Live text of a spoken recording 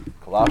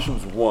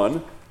Colossians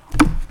 1.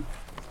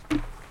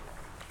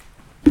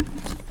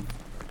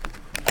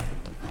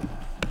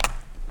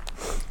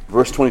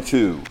 Verse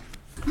 22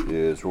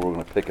 is where we're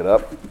going to pick it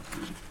up.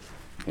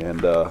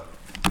 And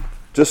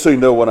just so you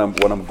know, what I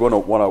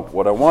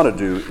want to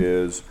do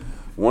is,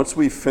 once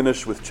we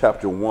finish with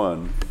chapter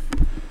 1,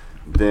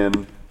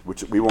 then,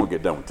 which we won't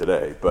get done with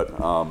today, but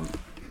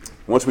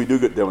once we do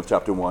get done with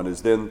chapter 1,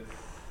 is then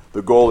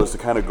the goal is to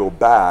kind of go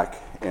back,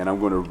 and I'm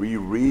going to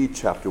reread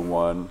chapter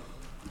 1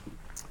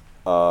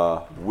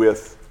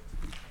 with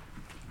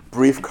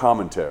brief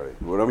commentary.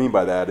 What I mean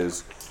by that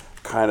is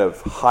kind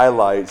of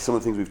highlight some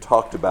of the things we've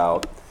talked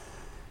about.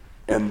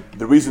 And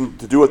the reason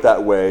to do it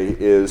that way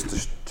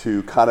is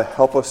to kind of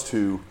help us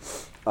to,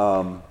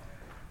 I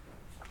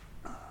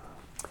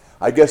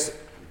guess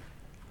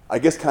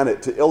kind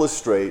of to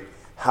illustrate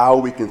how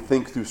we can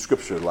think through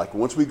Scripture. Like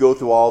once we go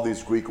through all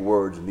these Greek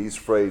words and these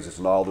phrases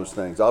and all those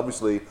things,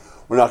 obviously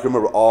we're not going to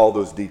remember all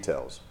those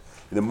details.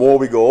 And the more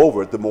we go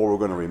over it, the more we're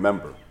going to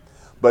remember.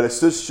 But it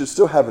should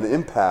still have an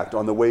impact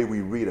on the way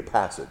we read a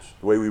passage,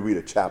 the way we read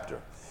a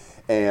chapter.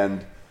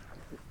 And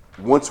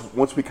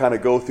once we kind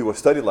of go through a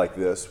study like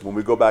this, when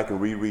we go back and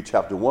reread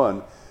chapter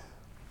 1,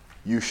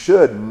 you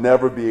should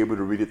never be able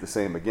to read it the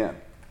same again.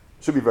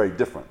 It should be very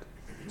different.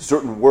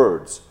 Certain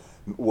words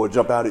will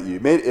jump out at you.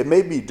 It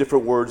may be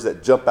different words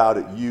that jump out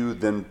at you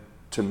than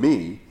to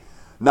me,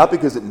 not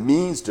because it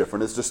means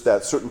different, it's just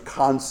that certain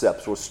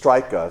concepts will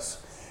strike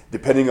us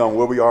depending on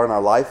where we are in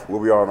our life, where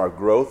we are in our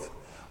growth,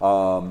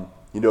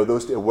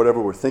 those,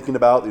 whatever we're thinking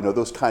about,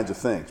 those kinds of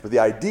things. But the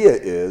idea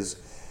is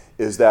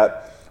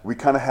that we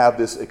kind of have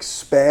this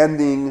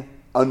expanding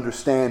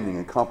understanding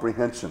and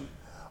comprehension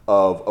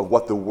of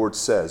what the Word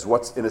says,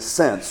 what's, in a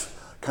sense,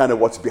 kind of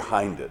what's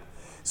behind it.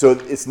 So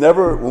it's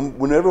never,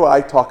 whenever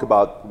I talk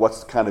about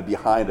what's kind of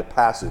behind a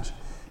passage,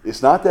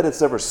 it's not that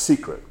it's ever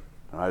secret.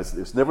 All right?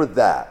 It's never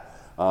that.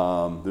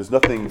 There's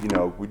nothing,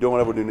 we don't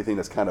ever do anything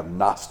that's kind of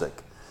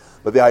Gnostic.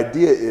 But the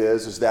idea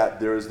is that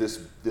there is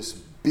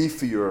this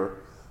beefier,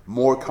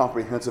 more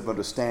comprehensive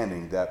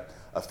understanding that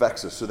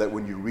affects us, so that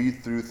when you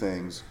read through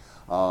things,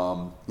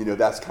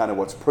 that's kind of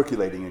what's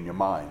percolating in your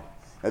mind.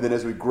 And then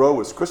as we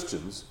grow as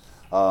Christians,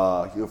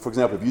 for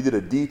example, if you did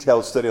a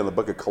detailed study on the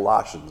book of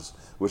Colossians,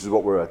 which is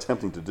what we're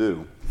attempting to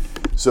do,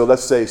 so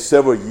let's say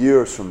several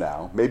years from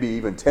now, maybe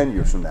even 10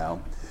 years from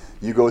now,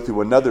 you go through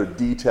another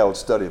detailed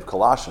study of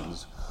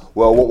Colossians,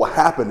 well, what will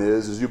happen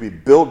is you'll be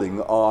building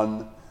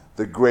on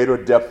the greater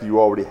depth you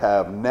already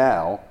have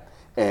now,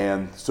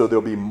 and so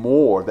there'll be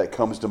more that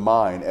comes to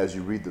mind as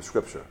you read the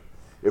Scripture.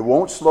 It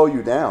won't slow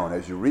you down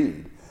as you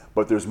read,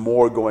 but there's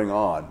more going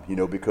on,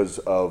 because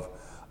of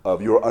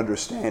your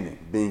understanding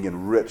being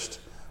enriched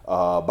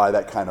by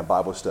that kind of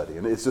Bible study.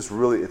 And it's just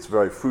really, it's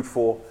very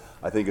fruitful.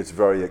 I think it's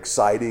very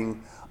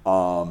exciting,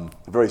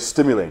 very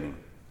stimulating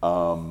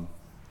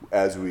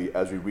as we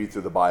read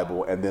through the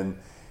Bible. And then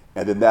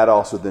that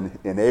also then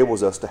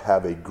enables us to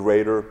have a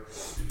greater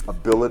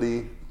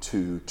ability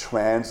to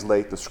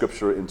translate the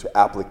Scripture into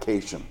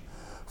application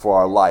for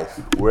our life,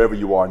 wherever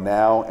you are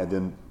now, and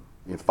then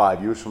in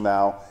 5 years from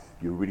now,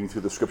 you're reading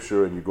through the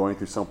Scripture and you're going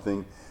through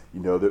something,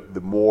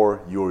 the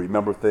more you'll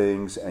remember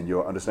things and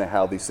you'll understand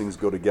how these things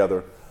go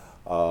together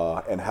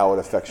and how it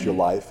affects your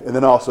life. And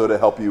then also to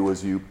help you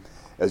as you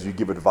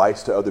give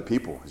advice to other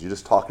people, as you're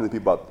just talking to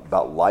people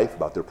about life,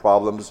 about their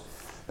problems,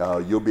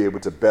 you'll be able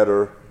to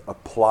better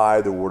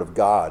apply the Word of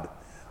God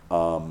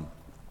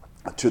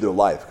to their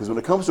life. Because when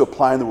it comes to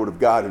applying the Word of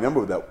God,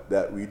 remember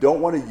that we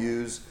don't want to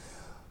use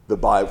the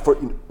Bible,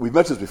 we've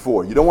mentioned this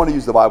before, you don't want to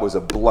use the Bible as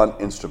a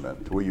blunt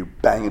instrument where you're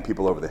banging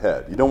people over the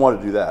head. You don't want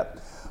to do that.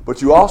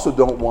 But you also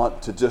don't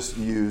want to just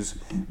use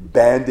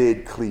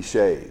Band-Aid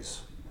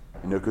cliches,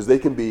 because they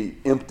can be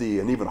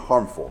empty and even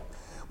harmful.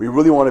 We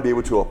really want to be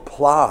able to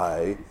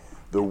apply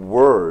the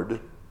Word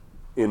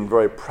in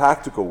very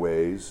practical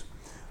ways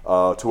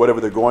to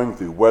whatever they're going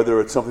through, whether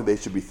it's something they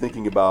should be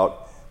thinking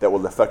about that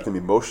will affect them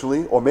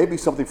emotionally, or maybe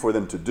something for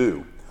them to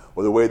do,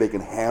 or the way they can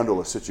handle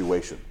a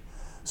situation.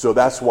 So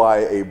that's why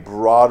a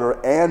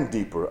broader and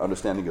deeper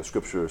understanding of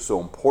Scripture is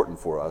so important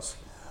for us,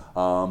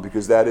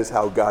 because that is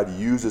how God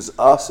uses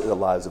us in the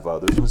lives of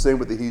others, and the same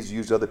way that He's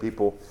used other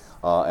people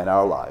in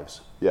our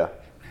lives. Yeah?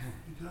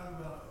 You talk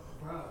about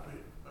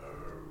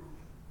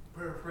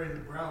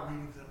paraphrasing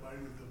browbeating somebody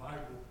with the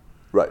Bible.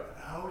 Right.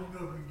 How would you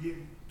know if you get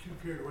too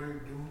carried away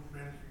with doing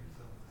ministry and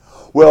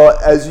something? Well,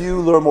 as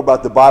you learn more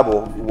about the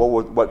Bible,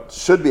 what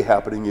should be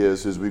happening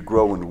is we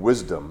grow in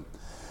wisdom.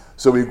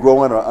 So we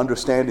grow in our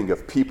understanding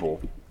of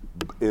people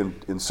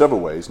in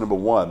several ways. Number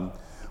one,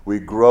 we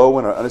grow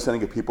in our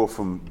understanding of people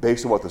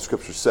based on what the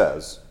Scripture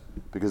says,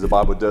 because the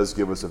Bible does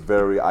give us a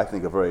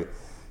very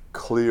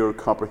clear,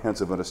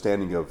 comprehensive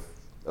understanding of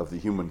the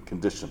human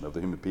condition, of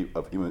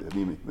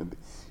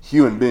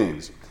human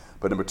beings.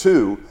 But number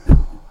two,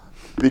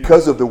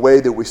 because of the way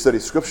that we study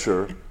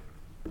Scripture,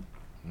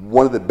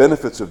 one of the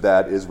benefits of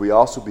that is we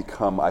also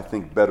become, I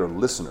think, better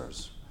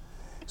listeners.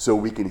 So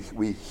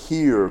we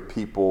hear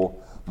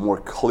people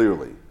more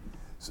clearly.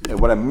 And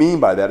what I mean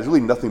by that is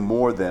really nothing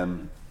more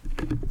than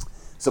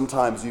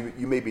Sometimes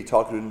you may be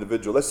talking to an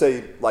individual. Let's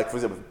say, like, for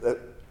example,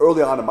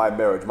 early on in my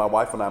marriage, my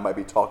wife and I might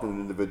be talking to an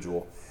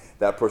individual.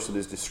 That person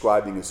is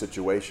describing a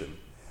situation.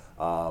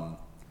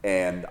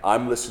 And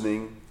I'm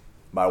listening,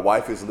 my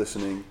wife is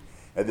listening,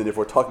 and then if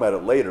we're talking about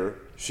it later,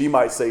 she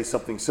might say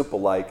something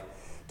simple like,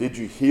 "Did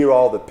you hear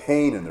all the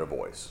pain in their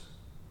voice?"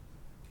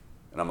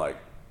 And I'm like,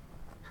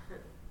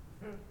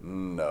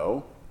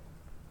 no.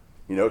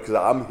 Because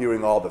I'm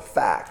hearing all the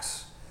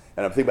facts,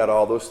 and I'm thinking about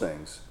all those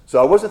things.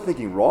 So I wasn't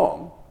thinking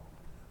wrong,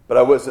 but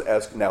I wasn't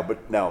as now.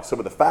 But now some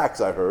of the facts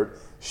I heard,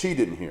 she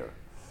didn't hear.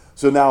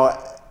 So now,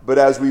 but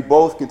as we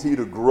both continue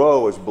to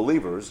grow as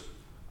believers,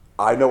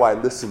 I know I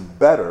listen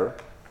better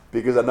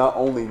because I not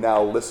only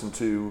now listen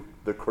to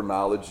the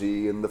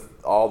chronology and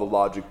all the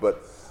logic,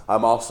 but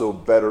I'm also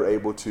better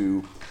able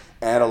to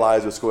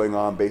analyze what's going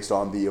on based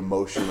on the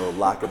emotion or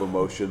lack of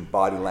emotion,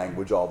 body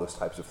language, all those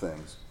types of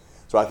things.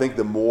 So I think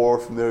the more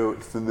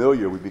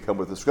familiar we become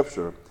with the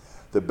Scripture,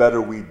 the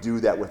better we do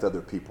that with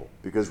other people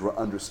because we're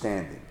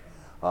understanding.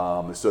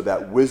 So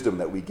that wisdom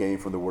that we gain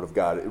from the Word of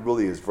God, it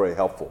really is very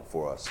helpful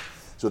for us.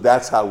 So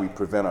that's how we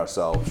prevent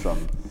ourselves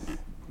from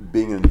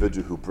being an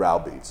individual who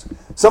browbeats.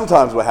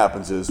 Sometimes what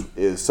happens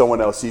is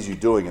someone else sees you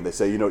doing it and they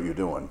say, "You know what you're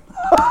doing."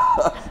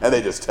 And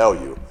they just tell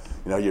you.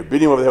 You're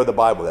beating over the head with the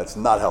Bible. That's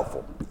not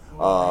helpful.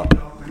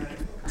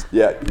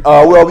 Yeah.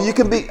 Well, you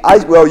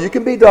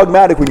can be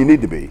dogmatic when you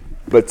need to be,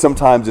 but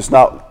sometimes it's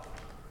not,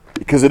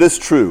 because it is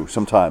true.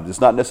 Sometimes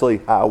it's not necessarily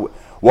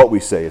what we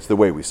say; it's the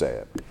way we say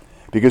it,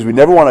 because we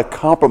never want to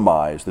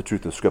compromise the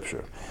truth of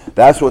Scripture.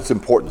 That's what's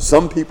important.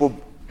 Some people,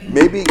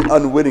 maybe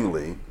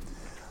unwittingly,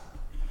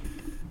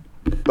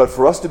 but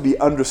for us to be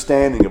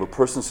understanding of a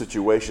person's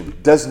situation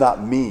does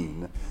not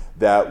mean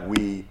that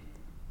we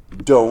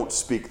don't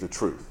speak the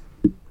truth.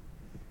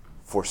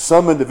 For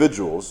some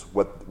individuals,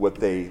 what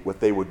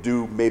they would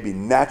do maybe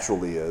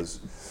naturally is,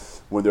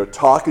 when they're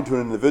talking to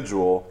an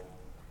individual,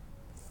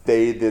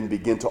 they then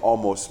begin to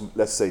almost,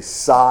 let's say,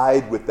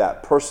 side with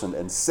that person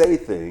and say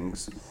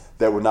things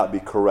that would not be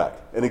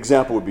correct. An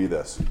example would be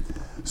this.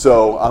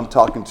 So I'm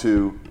talking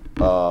to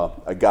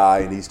a guy,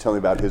 and he's telling me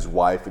about his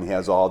wife, and he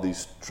has all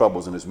these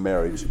troubles in his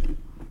marriage.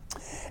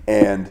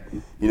 And,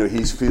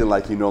 he's feeling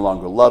like he no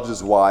longer loves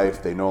his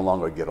wife, they no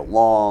longer get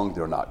along,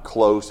 they're not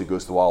close, he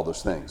goes through all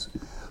those things.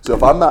 So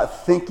if I'm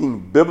not thinking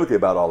biblically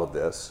about all of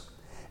this,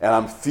 and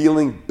I'm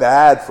feeling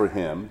bad for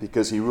him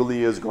because he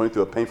really is going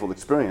through a painful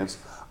experience,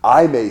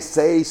 I may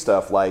say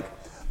stuff like,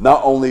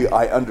 not only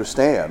I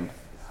understand,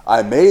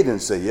 I may then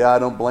say, "Yeah, I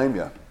don't blame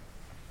you."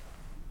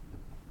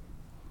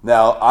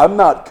 Now, I'm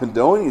not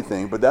condoning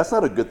anything, but that's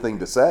not a good thing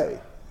to say,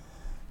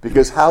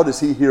 because how does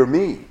he hear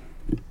me?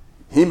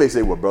 He may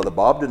say, "Well, Brother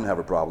Bob didn't have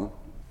a problem."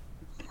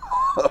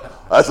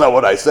 That's not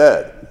what I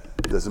said.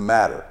 It doesn't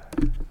matter.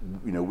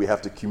 We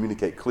have to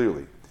communicate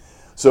clearly.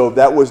 So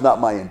that was not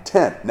my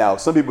intent. Now,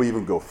 some people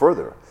even go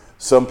further.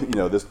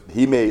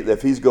 He may,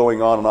 if he's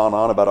going on and on and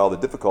on about all the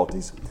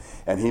difficulties,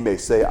 and he may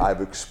say,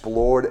 "I've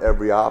explored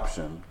every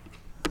option.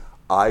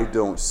 I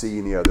don't see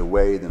any other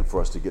way than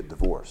for us to get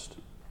divorced."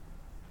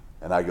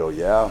 And I go,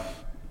 "Yeah,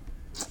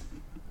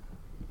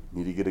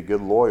 need to get a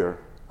good lawyer."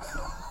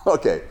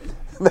 Okay,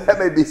 that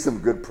may be some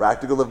good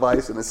practical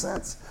advice in a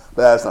sense,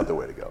 but that's not the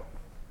way to go,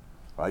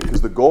 right?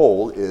 Because the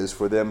goal is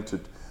for them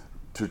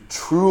to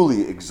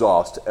truly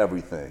exhaust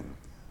everything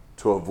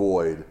to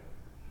avoid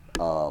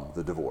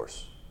the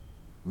divorce.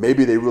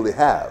 Maybe they really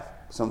have.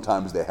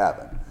 Sometimes they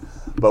haven't.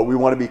 But we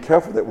want to be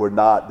careful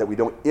that we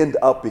don't end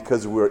up,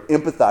 because we're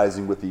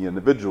empathizing with the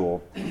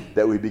individual,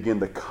 that we begin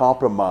to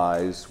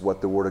compromise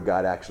what the Word of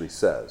God actually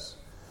says.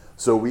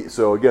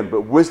 So again,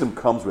 but wisdom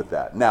comes with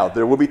that. Now,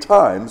 there will be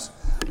times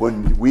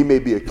when we may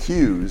be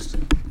accused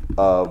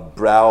of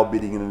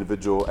browbeating an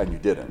individual and you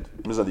didn't.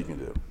 There's nothing you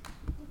can do.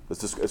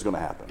 It's going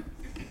to happen.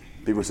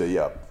 People say,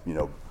 "Yeah,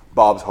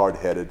 Bob's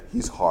hard-headed.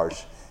 He's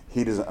harsh.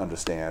 He doesn't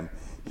understand.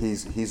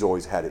 He's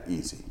always had it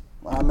easy."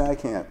 Well, I mean, I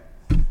can't.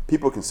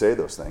 People can say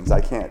those things.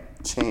 I can't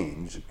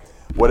change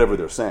whatever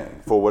they're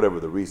saying for whatever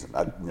the reason.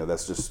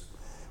 That's just,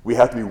 we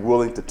have to be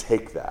willing to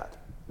take that.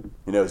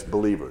 As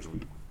believers,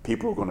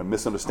 people are going to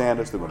misunderstand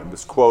us. They're going to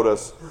misquote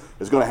us.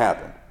 It's going to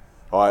happen.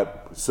 All right.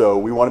 So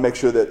we want to make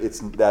sure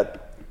that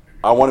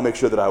I want to make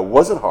sure that I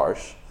wasn't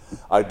harsh.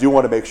 I do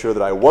want to make sure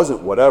that I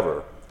wasn't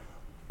whatever.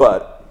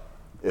 But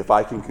if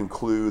I can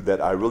conclude that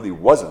I really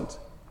wasn't,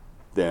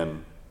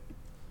 then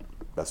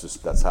that's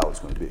how it's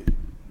going to be.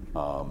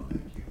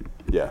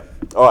 Yeah.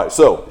 All right.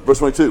 So verse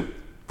 22.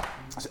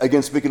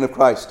 Again, speaking of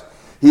Christ,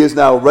 He has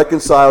now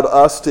reconciled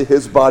us to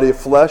His body of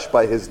flesh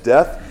by His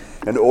death,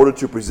 in order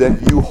to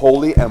present you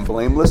holy and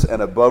blameless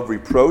and above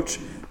reproach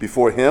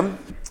before Him.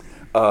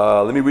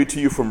 Let me read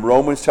to you from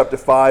Romans chapter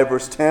 5,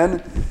 verse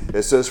 10.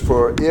 It says,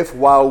 "For if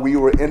while we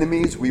were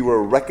enemies, we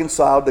were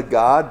reconciled to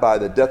God by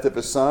the death of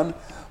His Son,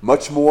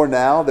 much more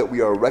now that we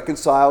are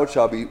reconciled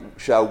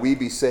shall we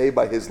be saved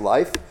by His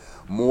life.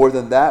 More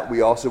than that, we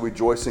also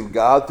rejoice in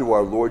God through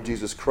our Lord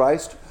Jesus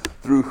Christ,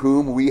 through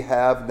whom we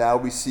have now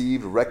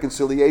received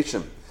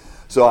reconciliation."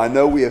 So I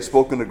know we have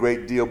spoken a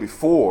great deal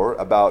before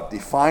about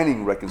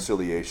defining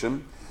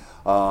reconciliation.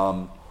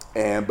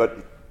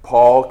 But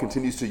Paul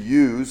continues to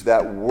use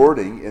that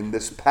wording in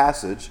this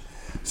passage,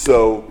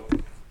 so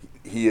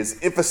he is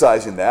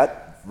emphasizing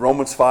that.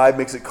 Romans 5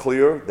 makes it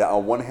clear that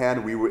on one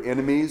hand we were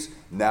enemies,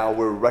 now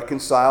we're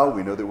reconciled.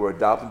 We know that we're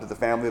adopted into the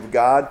family of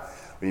God.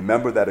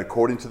 Remember that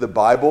according to the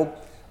Bible,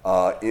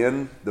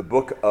 in the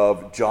book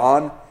of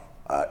John,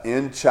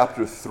 in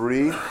chapter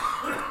 3,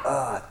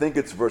 I think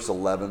it's verse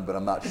 11, but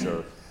I'm not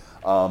sure.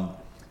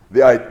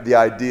 The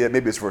idea,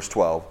 maybe it's verse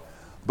 12,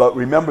 but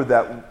remember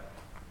that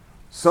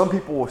some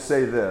people will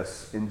say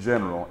this in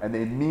general, and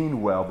they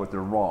mean well, but they're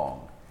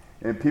wrong.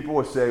 And people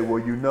will say,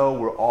 well,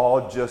 we're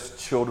all just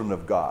children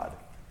of God.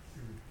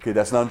 Okay,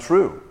 that's not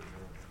true.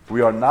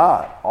 We are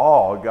not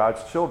all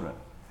God's children.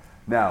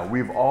 Now,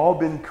 we've all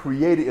been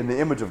created in the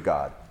image of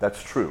God.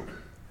 That's true.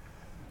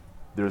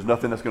 There's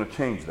nothing that's going to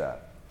change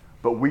that.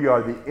 But we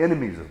are the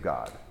enemies of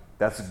God.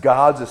 That's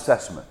God's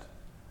assessment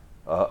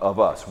of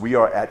us. We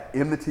are at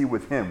enmity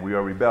with Him. We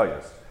are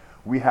rebellious.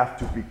 We have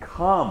to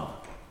become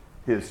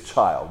His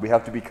child. We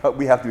have to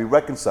be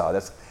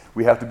reconciled.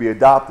 We have to be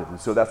adopted. And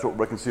so that's what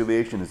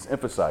reconciliation is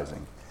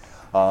emphasizing.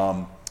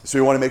 So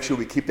we want to make sure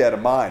we keep that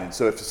in mind. And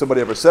so if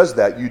somebody ever says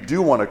that, you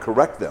do want to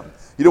correct them.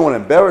 You don't want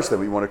to embarrass them,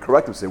 but you want to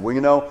correct them. Say,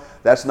 well,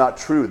 that's not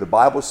true. The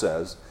Bible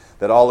says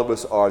that all of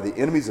us are the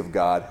enemies of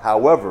God.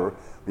 However,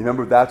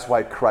 remember, that's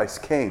why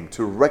Christ came,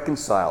 to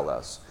reconcile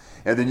us.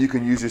 And then you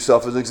can use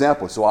yourself as an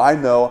example. So I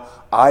know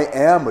I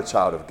am a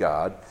child of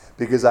God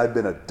because I've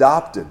been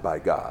adopted by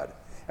God.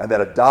 And that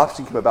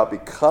adoption came about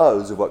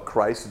because of what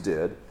Christ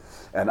did,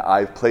 and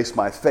I've placed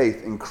my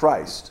faith in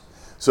Christ.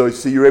 So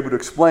you're able to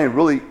explain,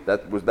 really,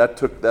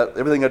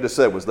 everything I just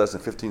said was less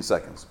than 15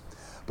 seconds.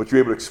 But you're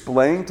able to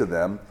explain to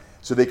them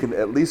so they can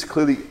at least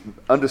clearly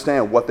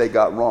understand what they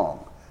got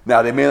wrong.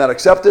 Now, they may not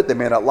accept it, they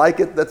may not like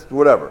it, that's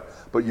whatever.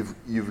 But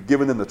you've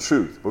given them the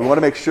truth. But we want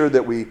to make sure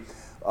that we're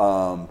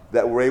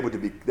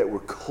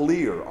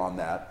clear on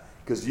that,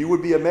 because you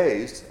would be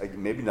amazed,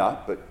 maybe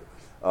not, but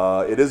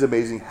it is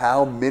amazing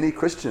how many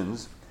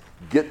Christians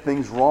get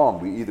things wrong.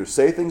 We either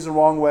say things the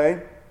wrong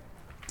way,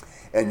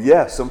 and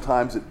yes,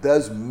 sometimes it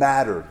does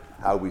matter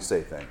how we say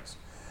things.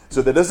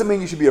 So that doesn't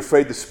mean you should be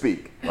afraid to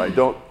speak, right? We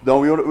don't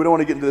want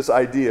to get into this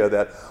idea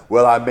that,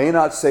 well, I may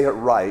not say it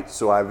right,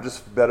 so I'm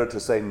just better to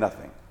say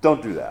nothing.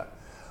 Don't do that.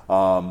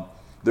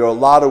 There are a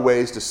lot of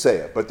ways to say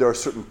it, but there are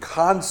certain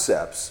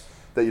concepts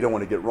that you don't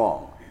want to get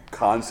wrong.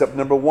 Concept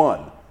number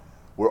 1,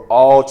 we're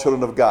all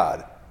children of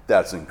God.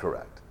 That's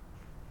incorrect.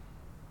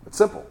 It's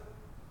simple.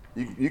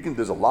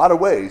 There's a lot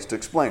of ways to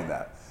explain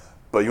that,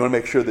 but you want to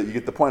make sure that you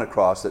get the point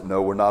across that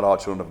no, we're not all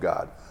children of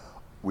God.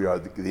 We are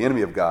the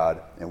enemy of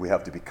God, and we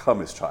have to become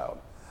His child.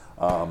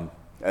 And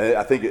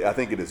I think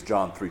it is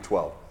John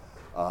 3:12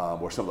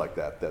 or something like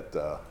that.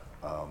 That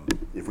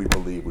if we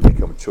believe, we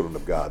become children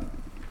of God.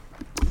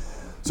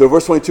 So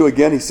verse 22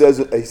 again, he says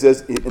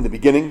in the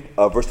beginning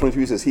of verse 22,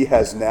 he says, He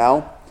has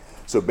now.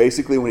 So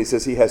basically, when he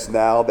says He has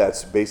now,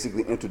 that's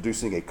basically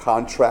introducing a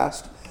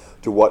contrast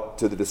to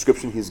the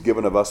description He's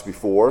given of us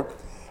before.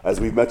 As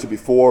we've mentioned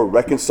before,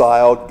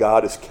 reconciled,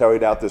 God has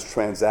carried out this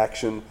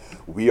transaction.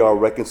 We are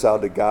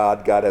reconciled to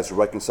God. God has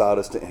reconciled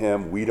us to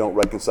Him. We don't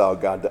reconcile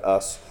God to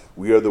us.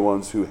 We are the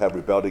ones who have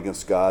rebelled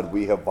against God.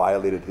 We have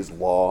violated His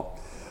law.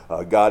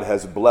 God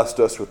has blessed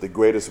us with the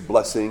greatest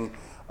blessing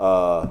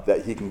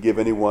that He can give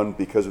anyone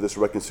because of this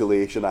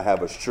reconciliation. I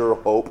have a sure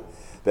hope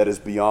that is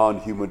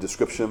beyond human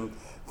description.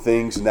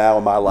 Things now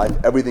in my life,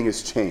 everything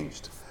has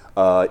changed.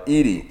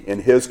 Edie,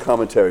 in his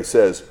commentary,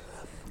 says,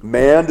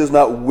 man does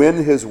not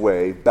win his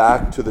way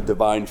back to the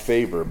divine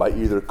favor by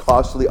either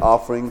costly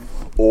offering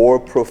or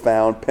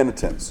profound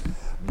penitence.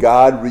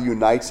 God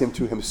reunites him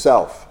to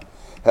Himself,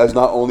 has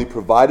not only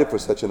provided for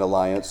such an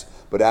alliance,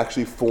 but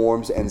actually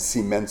forms and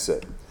cements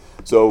it.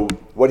 So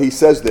what he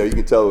says there, you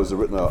can tell it was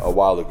written a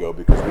while ago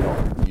because we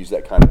don't use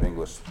that kind of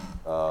English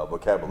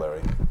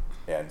vocabulary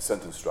and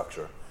sentence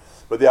structure.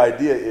 But the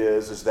idea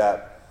is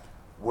that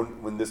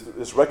when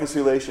this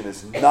reconciliation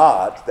is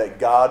not that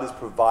God has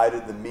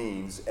provided the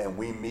means and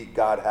we meet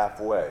God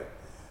halfway.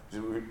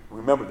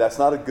 Remember, that's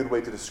not a good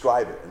way to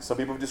describe it. And some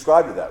people have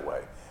described it that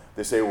way.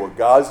 They say, well,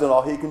 God's done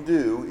all He can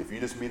do. If you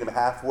just meet Him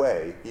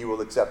halfway, He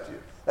will accept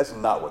you. That's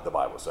not what the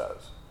Bible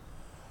says.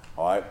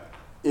 All right?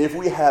 If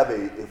we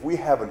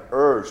have an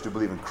urge to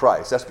believe in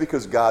Christ, that's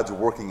because God's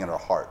working in our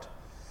heart.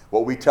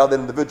 What we tell that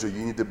individual,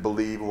 you need to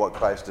believe in what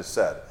Christ has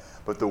said.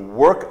 But the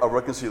work of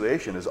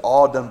reconciliation is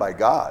all done by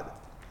God.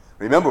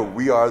 Remember,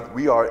 we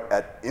are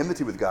at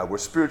enmity with God. We're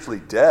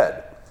spiritually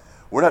dead.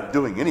 We're not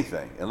doing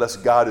anything unless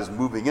God is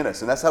moving in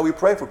us. And that's how we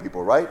pray for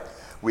people, right?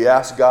 We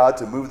ask God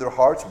to move their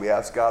hearts. We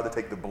ask God to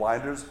take the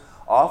blinders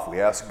off.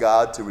 We ask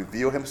God to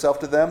reveal Himself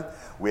to them.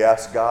 We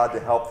ask God to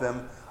help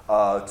them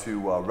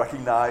to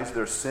recognize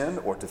their sin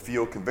or to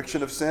feel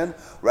conviction of sin.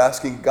 We're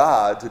asking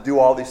God to do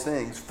all these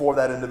things for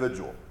that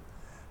individual.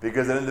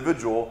 Because that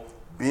individual,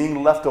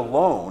 being left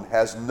alone,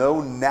 has no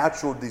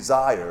natural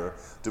desire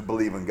to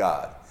believe in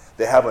God.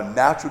 They have a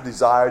natural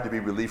desire to be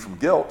relieved from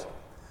guilt.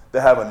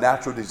 They have a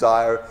natural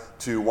desire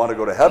to want to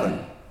go to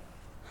heaven.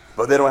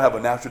 But they don't have a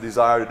natural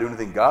desire to do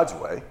anything God's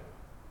way.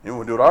 They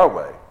want to do it our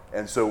way.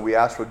 And so we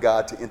ask for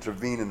God to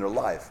intervene in their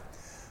life.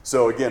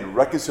 So again,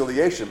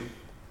 reconciliation,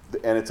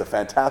 and it's a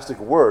fantastic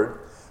word,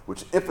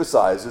 which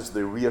emphasizes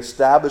the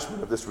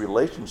reestablishment of this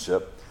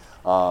relationship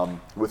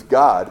with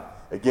God,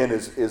 again,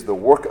 is the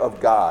work of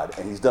God.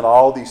 And he's done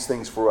all these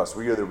things for us.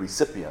 We are the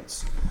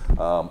recipients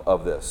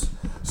of this.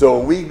 So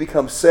when we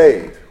become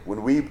saved,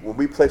 when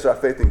we place our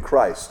faith in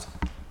Christ,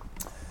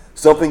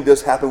 something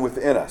does happen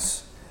within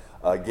us.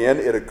 Again,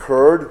 it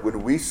occurred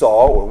when we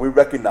saw or we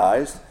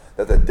recognized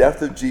that the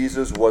death of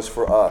Jesus was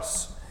for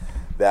us,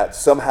 that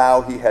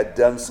somehow he had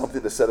done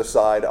something to set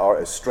aside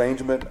our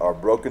estrangement, our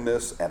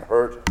brokenness and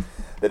hurt,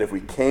 that if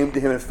we came to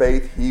him in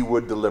faith, he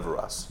would deliver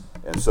us.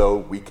 And so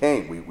we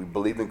came. We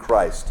believed in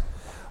Christ.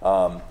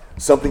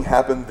 Something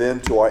happened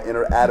then to our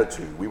inner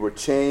attitude. We were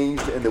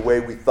changed in the way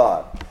we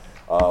thought.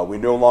 We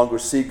no longer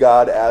see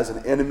God as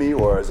an enemy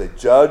or as a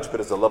judge, but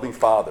as a loving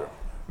Father.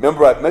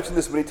 Remember, I've mentioned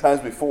this many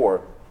times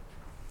before,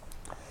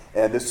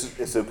 and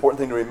it's an important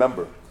thing to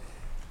remember.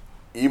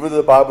 Even though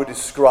the Bible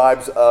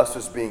describes us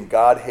as being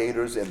God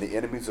haters and the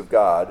enemies of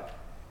God,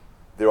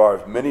 there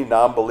are many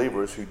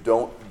non-believers who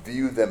don't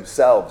view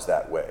themselves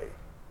that way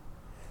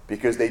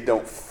because they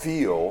don't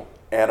feel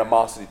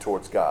animosity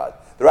towards God.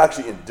 They're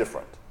actually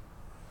indifferent.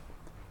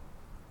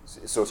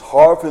 So it's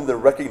hard for them to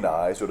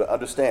recognize or to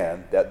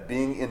understand that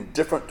being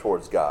indifferent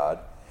towards God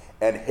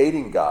and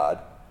hating God,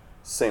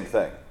 same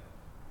thing.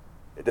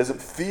 It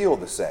doesn't feel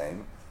the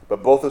same,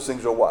 but both those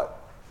things are what?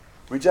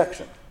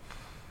 Rejection,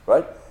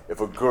 right? If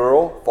a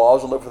girl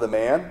falls in love with a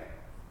man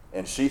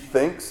and she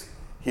thinks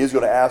he's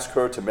going to ask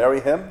her to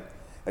marry him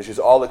and she's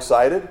all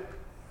excited,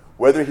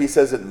 whether he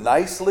says it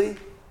nicely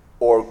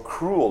or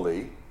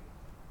cruelly,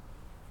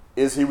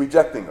 is he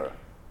rejecting her?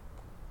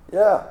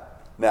 Yeah.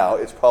 Now,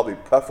 it's probably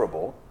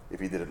preferable if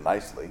he did it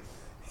nicely.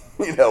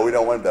 We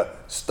don't want him to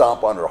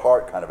stomp on her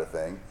heart kind of a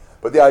thing.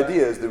 But the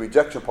idea is the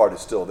rejection part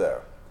is still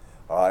there.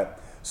 All right?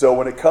 So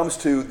when it comes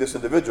to this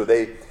individual,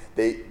 they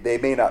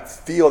may not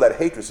feel that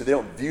hatred, so they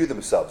don't view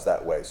themselves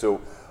that way. So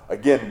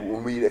again,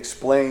 when we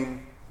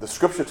explain the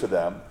scripture to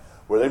them,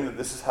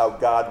 this is how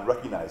God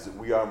recognizes that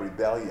we are in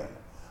rebellion.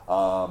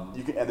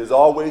 And there's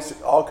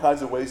all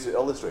kinds of ways to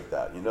illustrate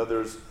that.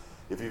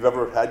 If you've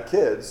ever had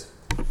kids,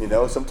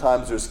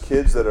 sometimes there's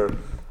kids that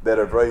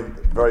are very,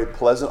 very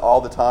pleasant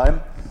all the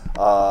time,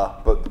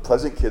 but the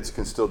pleasant kids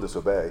can still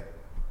disobey.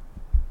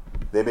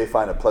 They may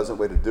find a pleasant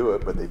way to do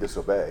it, but they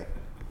disobey.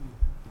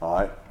 All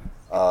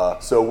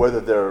right? So whether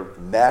they're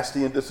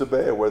nasty and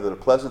disobey or whether they're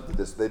pleasant,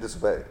 they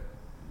disobey.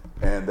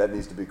 And that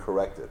needs to be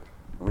corrected.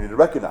 We need to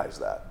recognize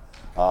that.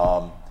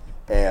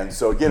 And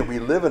so again, we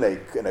live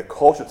in a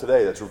culture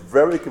today that's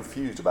very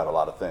confused about a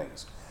lot of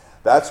things.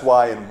 That's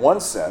why in one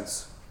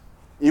sense,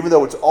 even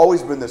though it's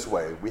always been this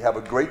way, we have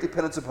a great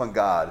dependence upon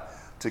God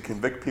to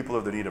convict people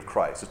of the need of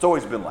Christ. It's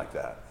always been like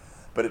that.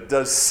 But it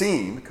does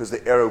seem, because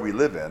the era we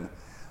live in,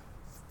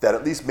 that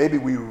at least maybe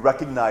we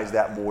recognize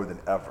that more than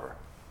ever.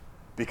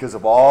 Because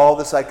of all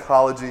the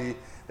psychology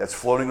that's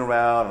floating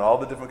around and all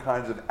the different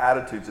kinds of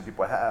attitudes that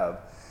people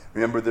have.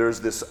 Remember, there's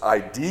this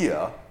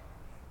idea,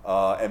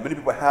 and many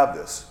people have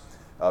this.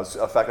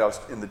 In fact,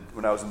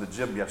 when I was in the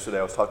gym yesterday,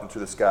 I was talking to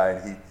this guy,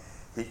 and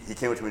he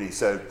came up to me and he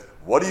said,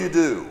 "What do you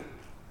do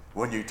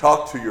when you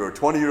talk to your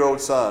 20-year-old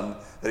son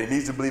that he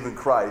needs to believe in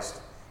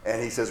Christ?"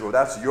 And he says, "Well,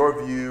 that's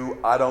your view.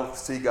 I don't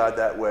see God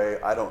that way.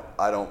 I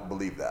don't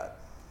believe that."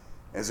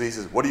 And so he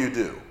says, "What do you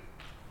do?"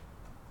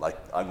 Like,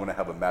 I'm going to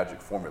have a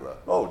magic formula.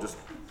 "Oh, just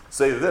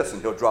say this,"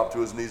 and he'll drop to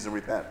his knees and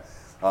repent.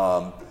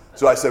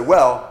 So I said,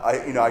 well,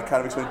 I kind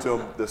of explained to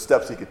him the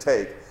steps he could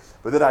take.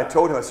 But then I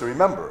told him, I said,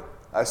 remember,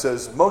 I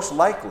says, most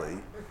likely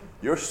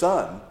your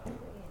son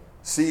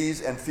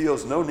sees and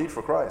feels no need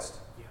for Christ.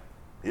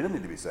 He doesn't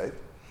need to be saved.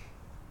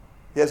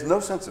 He has no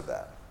sense of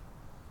that.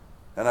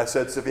 And I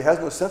said, so if he has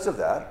no sense of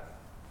that,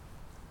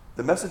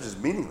 the message is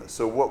meaningless.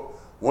 So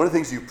one of the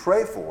things you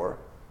pray for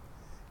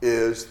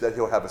is that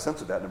he'll have a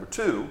sense of that. Number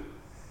two,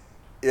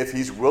 if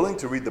he's willing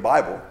to read the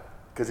Bible,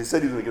 because he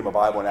said he was going to give him a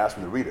Bible and ask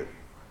him to read it.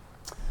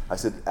 I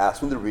said,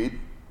 ask him to read,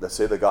 let's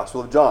say, the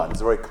Gospel of John. It's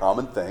a very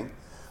common thing.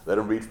 Let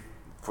them read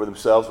for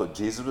themselves what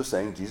Jesus was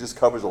saying. Jesus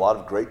covers a lot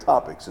of great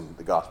topics in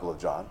the Gospel of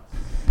John.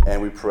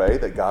 And we pray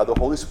that God, the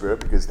Holy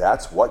Spirit, because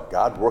that's what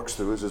God works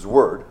through is his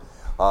word,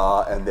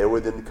 and they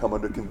would then come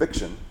under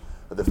conviction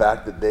of the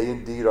fact that they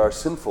indeed are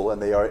sinful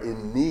and they are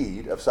in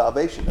need of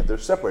salvation, that they're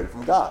separated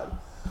from God.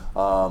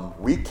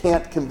 We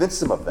can't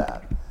convince them of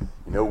that.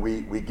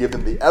 We give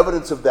them the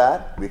evidence of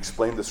that. We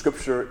explain the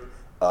scripture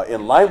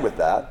in line with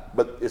that,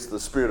 but it's the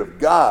Spirit of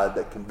God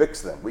that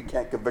convicts them. We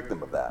can't convict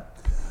them of that.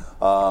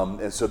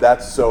 And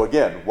so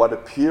again, what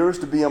appears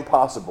to be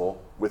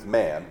impossible with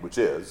man, which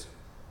is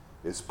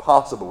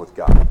possible with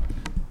God.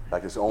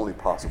 Like it's only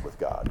possible with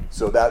God.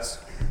 So that's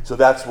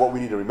what we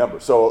need to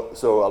remember. So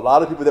a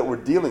lot of people that we're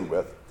dealing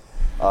with,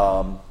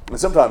 and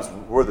sometimes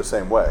we're the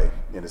same way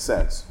in a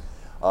sense.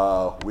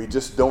 We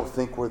just don't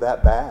think we're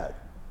that bad.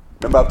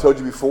 Remember, I've told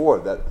you before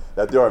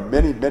that there are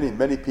many, many,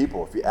 many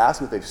people, if you ask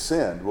them if they've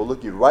sinned, will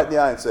look you right in the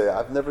eye and say,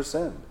 I've never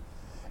sinned.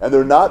 And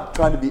they're not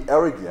trying to be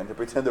arrogant and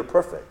pretend they're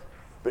perfect.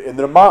 But in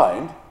their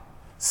mind,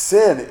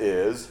 Sin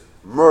is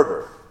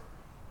murder.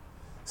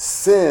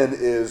 Sin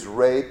is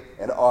rape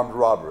and armed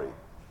robbery.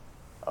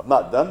 I've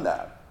not done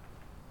that.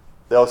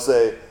 They'll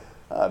say,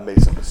 I've made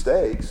some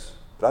mistakes,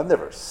 but I've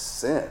never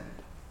sinned.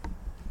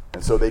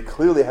 And so they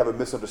clearly have a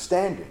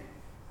misunderstanding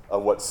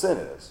of what sin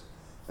is.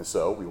 And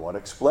so we want to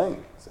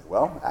explain. Say,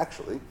 well,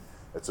 actually,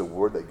 it's a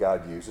word that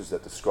God uses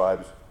that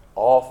describes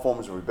all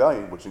forms of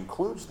rebellion, which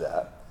includes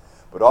that,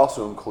 but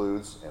also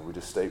includes, and we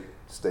just state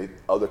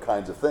other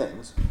kinds of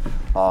things,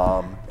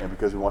 and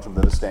because we want them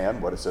to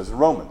understand what it says in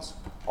Romans.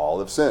 All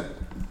have sinned.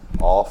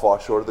 All fall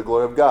short of the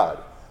glory of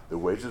God. The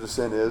wages of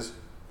sin is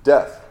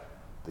death.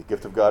 The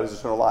gift of God is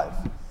eternal life.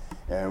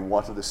 And we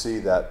want them to see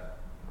that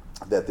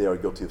they are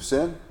guilty of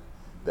sin,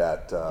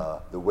 that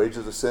the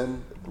wages of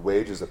sin, the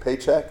wage is a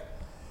paycheck,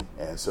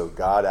 and so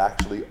God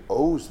actually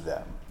owes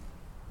them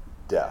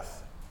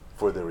death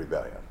for their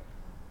rebellion,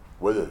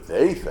 whether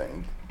they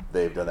think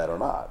they've done that or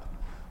not.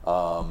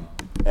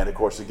 And of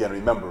course, again,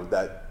 remember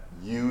that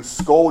you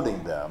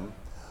scolding them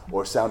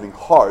or sounding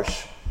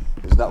harsh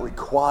is not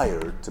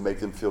required to make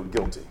them feel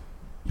guilty.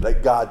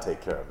 Let God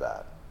take care of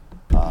that.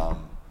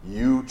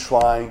 You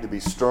trying to be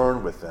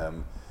stern with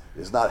them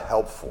is not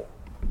helpful.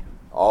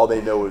 All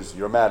they know is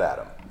you're mad at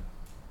them,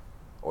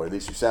 or at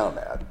least you sound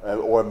mad.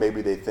 Or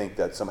maybe they think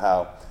that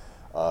somehow,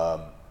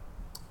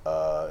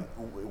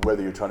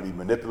 whether you're trying to be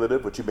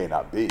manipulative, which you may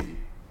not be,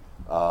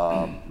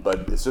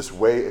 but it's just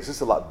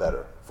a lot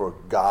better for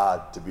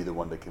God to be the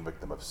one to convict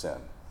them of sin,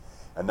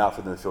 and not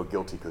for them to feel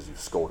guilty because you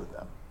scolded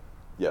them.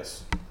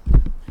 Yes.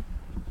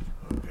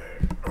 Okay.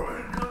 When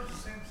it comes to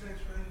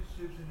same-sex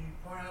relationships, and you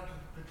point out to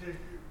the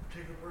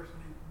particular person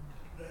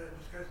you're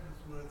discussing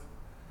this with,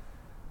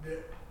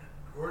 that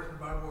the words in the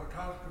Bible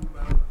talks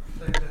about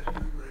same-sex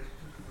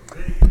relationships are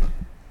big, and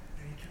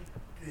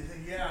they say,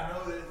 yeah, I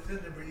know that it's in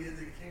there, but yet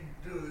they continue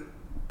to do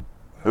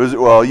it.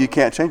 Well, you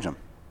can't change them.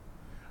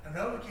 I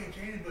know we can't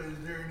change it, but is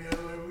there any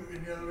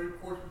other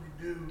recourse we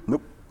can do?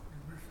 Nope.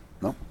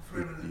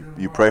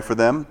 You pray for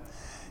them,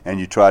 and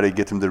you try to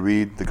get them to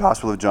read the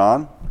Gospel of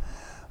John.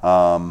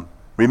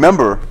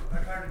 Remember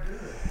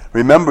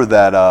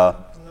that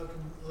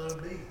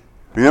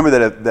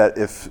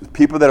if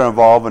people that are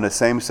involved in a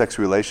same-sex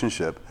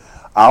relationship,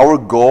 our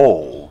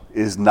goal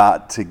is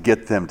not to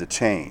get them to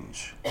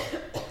change.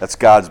 That's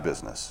God's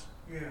business.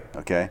 Yeah.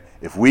 Okay?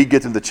 If we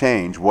get them to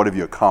change, what have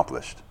you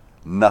accomplished?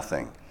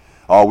 Nothing.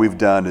 All we've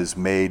done is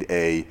made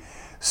a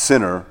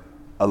sinner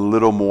a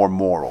little more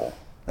moral.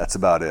 That's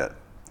about it.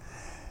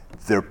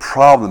 Their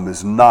problem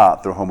is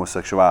not their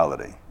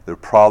homosexuality. Their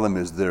problem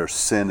is their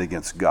sin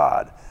against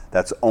God.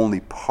 That's only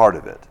part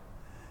of it,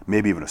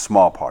 maybe even a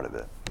small part of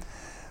it.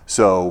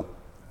 So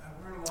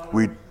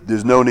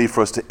there's no need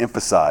for us to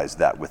emphasize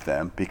that with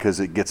them, because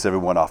it gets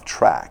everyone off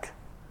track,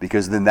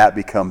 because then that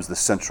becomes the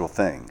central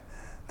thing.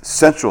 The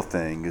central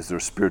thing is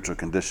their spiritual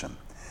condition.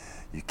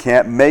 You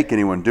can't make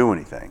anyone do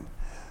anything.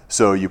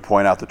 So you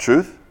point out the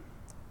truth.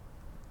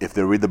 If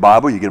they read the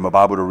Bible, you get them a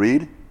Bible to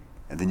read,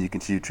 and then you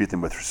continue to treat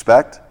them with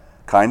respect,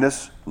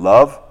 kindness,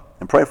 love,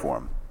 and pray for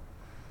them.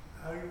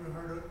 I've even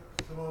heard of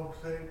someone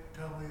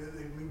tell me that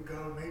they believe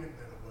God made them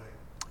that way.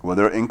 Well,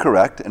 they're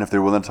incorrect, and if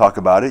they're willing to talk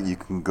about it, you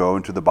can go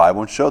into the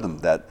Bible and show them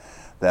that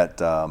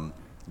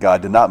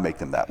God did not make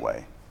them that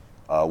way.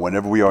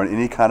 Whenever we are in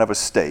any kind of a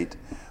state,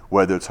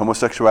 whether it's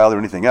homosexuality or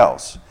anything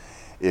else,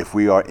 if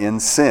we are in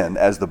sin,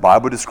 as the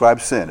Bible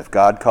describes sin, if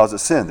God calls it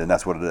sin, then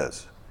that's what it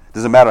is. It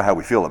doesn't matter how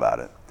we feel about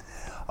it.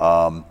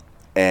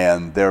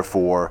 And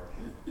therefore,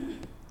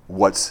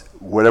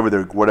 whatever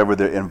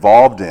they're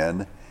involved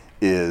in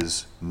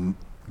is,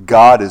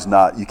 God is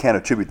not, you can't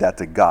attribute that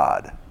to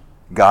God.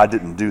 God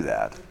didn't do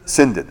that.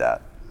 Sin did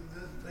that.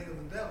 This is the thing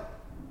of the devil.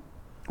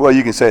 Well,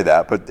 you can say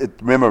that, but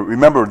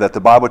remember that the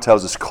Bible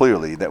tells us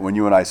clearly that when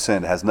you and I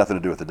sin, it has nothing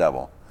to do with the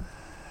devil.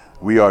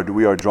 We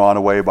are drawn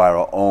away by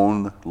our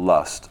own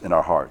lust in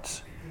our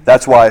hearts.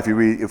 That's why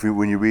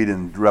when you read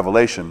in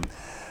Revelation,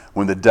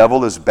 when the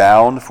devil is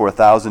bound for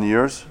 1,000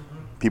 years,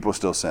 people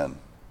still sin.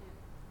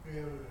 Yeah, I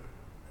remember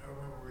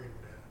reading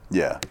that.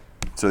 Yeah.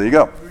 So there you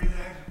go. The reason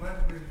I asked the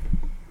question is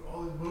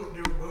all these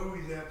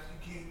movies apps,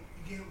 you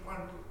can't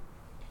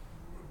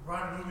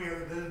find a movie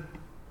that doesn't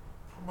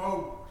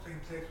promote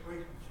same-sex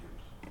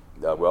relationships.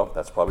 Well,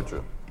 that's probably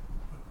true.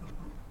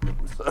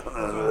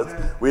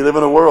 We live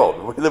in a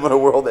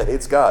world that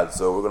hates God,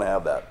 so we're going to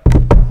have that.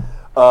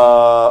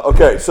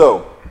 Okay,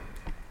 so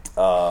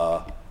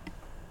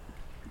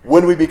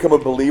when we become a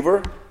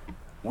believer,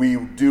 we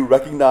do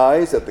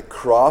recognize that the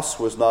cross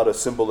was not a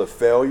symbol of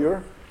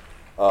failure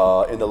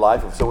in the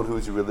life of someone who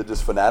is a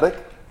religious fanatic.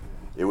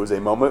 It was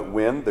a moment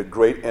when the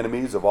great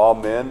enemies of all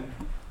men,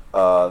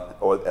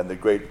 and the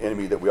great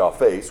enemy that we all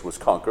face, was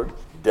conquered.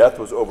 Death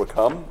was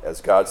overcome,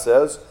 as God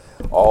says.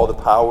 All the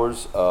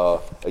powers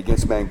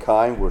against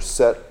mankind were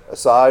set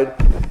aside,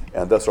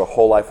 and thus our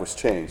whole life was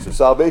changed. So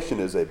salvation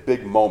is a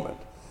big moment,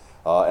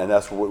 and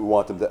that's what we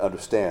want them to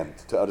understand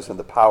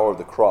the power of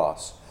the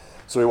cross.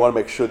 So we want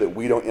to make sure that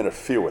we don't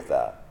interfere with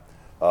that.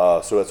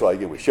 So that's why,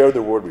 again, we share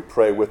the word, we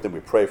pray with them, we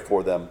pray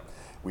for them.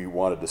 We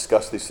want to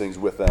discuss these things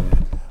with them.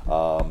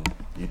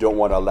 You don't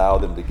want to allow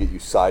them to get you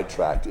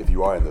sidetracked if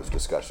you are in those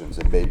discussions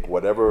and make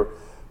whatever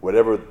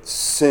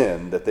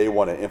sin that they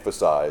want to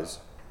emphasize,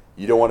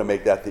 you don't want to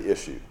make that the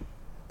issue.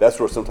 That's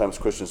where sometimes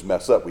Christians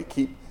mess up. We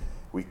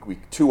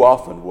too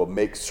often will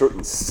make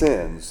certain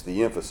sins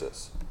the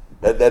emphasis.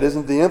 That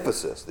isn't the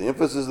emphasis. The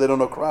emphasis is they don't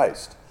know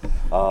Christ.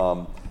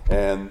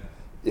 And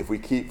if we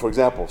keep, for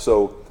example,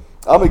 so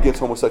I'm against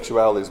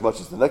homosexuality as much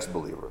as the next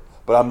believer.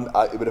 But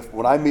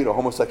when I meet a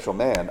homosexual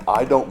man,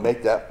 I don't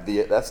make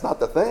that's not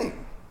the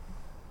thing.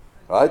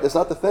 Right? That's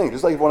not the thing.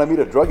 Just like when I meet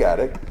a drug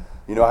addict,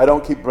 I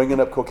don't keep bringing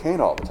up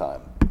cocaine all the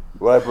time.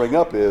 What I bring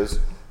up is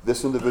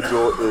this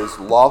individual is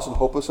lost and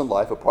hopeless in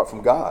life apart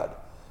from God,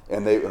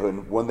 and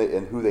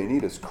who they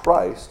need is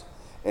Christ.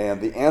 And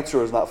the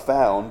answer is not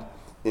found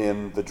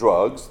in the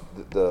drugs.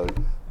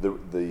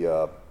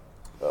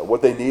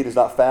 What they need is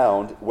not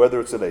found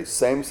whether it's in a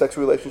same-sex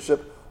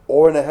relationship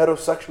or in a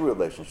heterosexual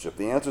relationship.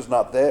 The answer is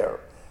not there.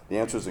 The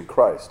answer is in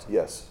Christ.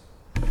 Yes.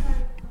 So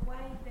the way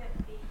that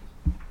we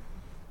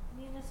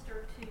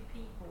minister to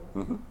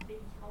people, be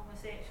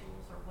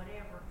homosexuals or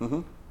whatever,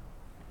 and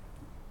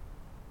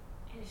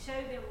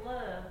show them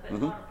love but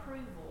not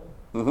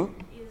approval,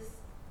 is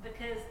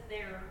because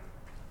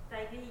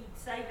they need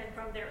saving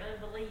from their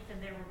unbelief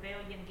and their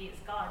rebellion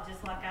against God,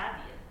 just like I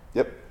did.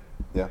 Yep.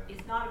 Yeah.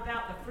 It's not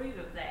about the fruit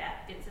of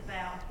that. It's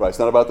about right. It's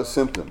not about the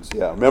symptoms.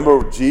 Yeah.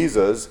 Remember,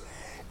 Jesus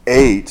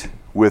ate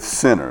with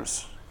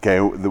sinners. Okay.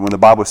 When the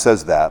Bible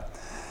says that,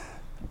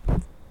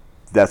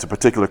 that's a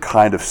particular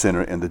kind of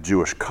sinner in the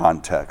Jewish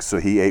context. So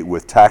he ate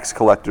with tax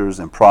collectors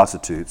and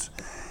prostitutes.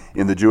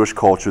 In the Jewish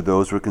culture,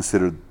 those were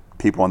considered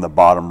people on the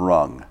bottom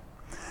rung.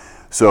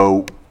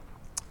 So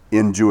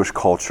in Jewish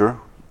culture,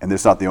 and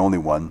it's not the only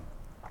one,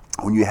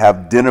 when you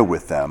have dinner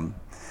with them,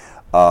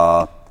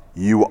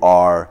 you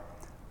are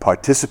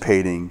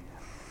participating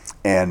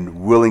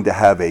and willing to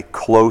have a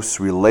close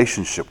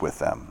relationship with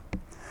them.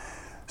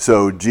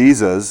 So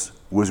Jesus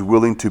was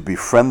willing to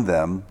befriend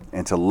them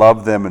and to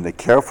love them and to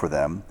care for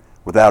them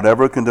without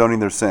ever condoning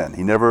their sin.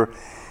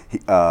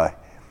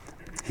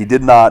 He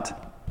did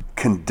not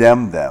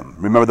condemn them.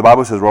 Remember, the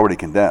Bible says we're already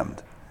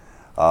condemned.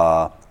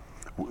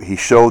 He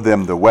showed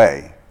them the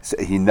way.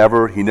 He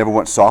never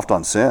went soft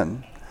on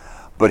sin,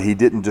 but he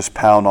didn't just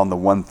pound on the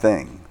one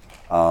thing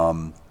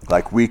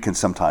like we can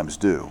sometimes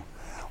do.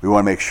 We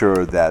want to make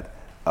sure that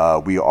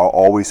we are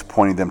always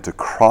pointing them to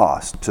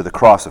the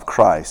cross of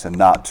Christ and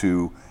not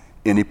to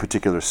any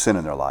particular sin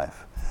in their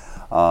life.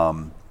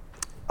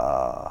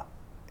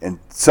 And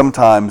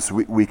sometimes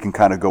we can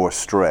kind of go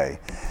astray.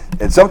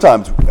 And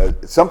sometimes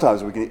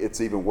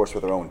it's even worse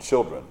with our own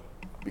children.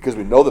 Because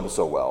we know them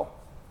so well,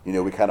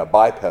 we kind of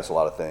bypass a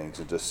lot of things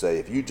and just say,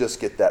 if you just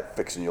get that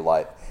fixed in your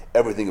life,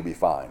 everything will be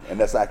fine. And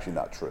that's actually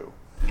not true.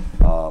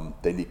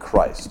 They need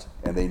Christ.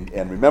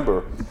 And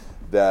remember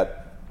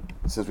that,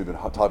 since we've been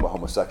talking about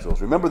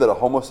homosexuals, remember that a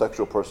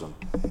homosexual person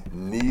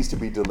needs to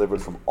be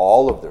delivered from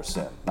all of their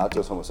sin, not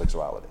just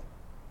homosexuality.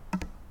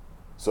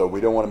 So we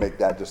don't want to make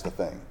that just a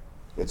thing.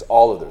 It's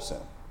all of their sin.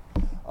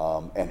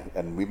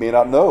 And we may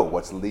not know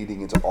what's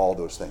leading into all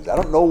those things. I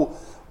don't know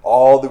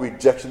all the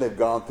rejection they've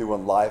gone through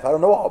in life. I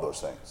don't know all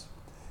those things.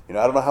 I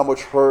don't know how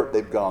much hurt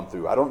they've gone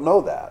through. I don't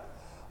know that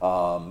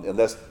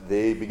unless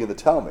they begin to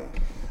tell me.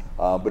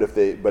 But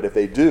if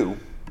they do,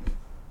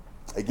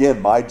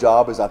 again, my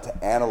job is not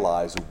to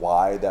analyze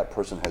why that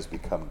person has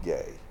become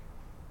gay.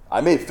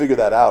 I may figure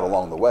that out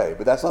along the way,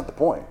 but that's not the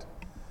point.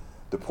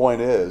 The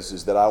point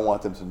is that I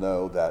want them to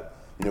know that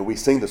we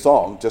sing the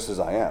song "Just as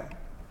I Am."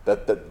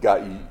 That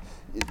got you.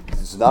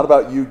 It's not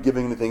about you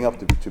giving anything up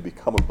to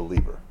become a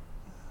believer.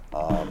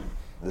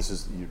 This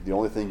is the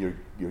only thing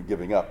you're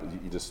giving up.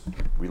 You just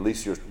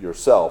release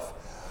yourself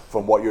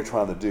from what you're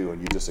trying to do,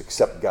 and you just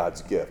accept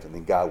God's gift, and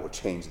then God will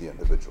change the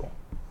individual,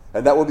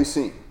 and that will be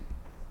seen.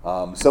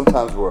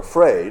 Sometimes we're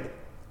afraid.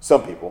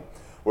 Some people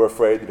we're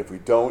afraid that if we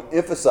don't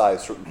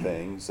emphasize certain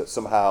things, that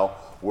somehow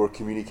we're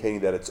communicating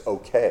that it's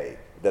okay.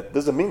 That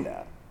doesn't mean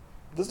that.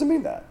 It doesn't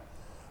mean that.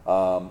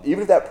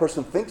 Even if that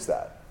person thinks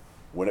that,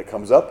 when it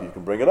comes up, you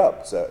can bring it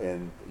up. So,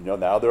 and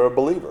now they're a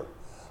believer.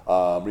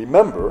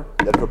 Remember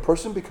that if a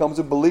person becomes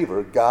a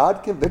believer,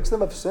 God convicts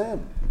them of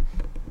sin.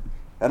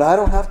 And I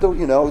don't have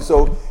to,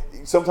 so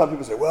sometimes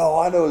people say, well,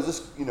 I know, is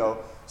this,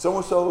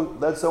 so-and-so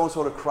led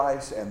so-and-so to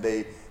Christ and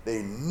they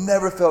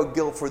never felt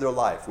guilt for their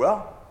life.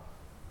 Well,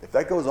 if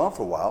that goes on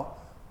for a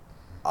while,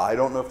 I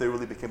don't know if they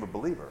really became a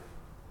believer.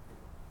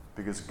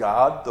 Because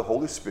God, the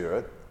Holy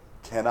Spirit,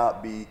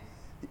 cannot be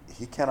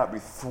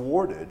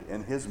thwarted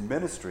in his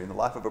ministry in the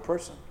life of a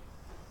person.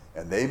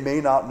 And they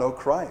may not know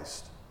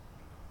Christ.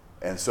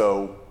 And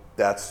so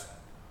that's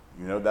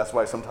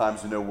why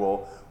sometimes,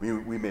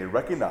 we may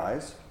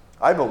recognize,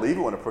 I believe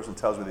it when a person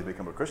tells me they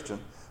become a Christian,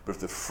 but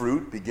if the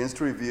fruit begins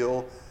to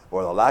reveal,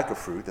 or the lack of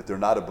fruit, that they're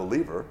not a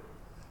believer,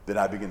 then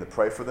I begin to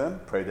pray for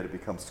them, pray that it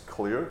becomes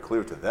clear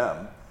to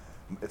them.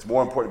 It's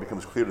more important it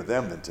becomes clear to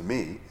them than to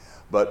me,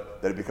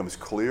 but that it becomes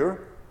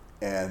clear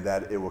and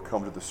that it will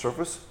come to the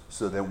surface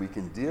so then we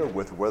can deal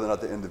with whether or not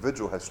the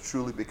individual has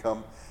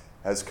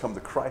come to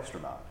Christ or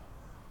not.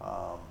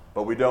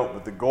 But we don't.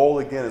 But the goal,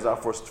 again, is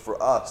not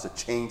for us to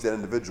change that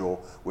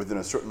individual within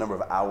a certain number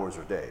of hours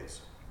or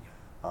days.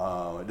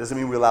 It doesn't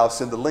mean we allow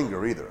sin to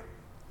linger either.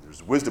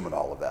 There's wisdom in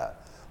all of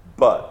that.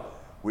 But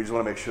we just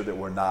want to make sure that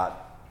we're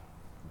not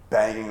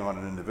banging on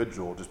an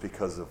individual just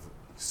because of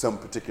some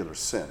particular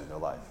sin in their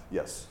life.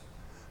 Yes?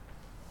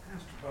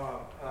 Pastor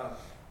Bob,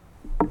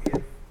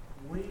 if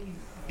we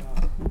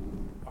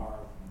are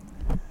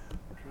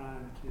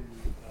trying to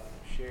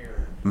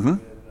share with an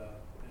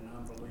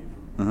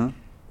unbeliever,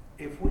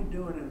 if we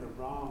do it in the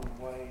wrong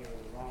way or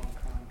the wrong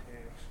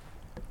context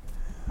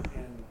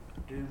and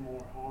do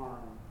more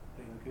harm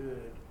than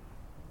good,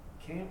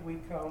 can't we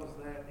cause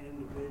that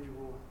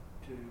individual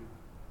to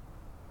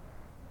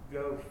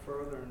go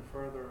further and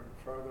further and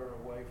further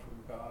away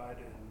from God?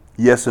 And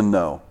Yes and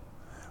no.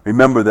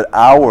 Remember that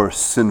our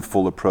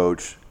sinful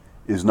approach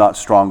is not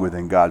stronger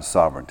than God's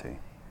sovereignty.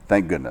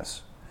 Thank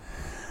goodness.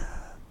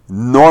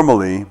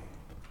 Normally,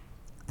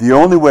 the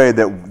only way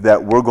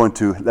that we're going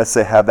to, let's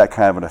say, have that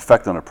kind of an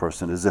effect on a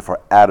person is if our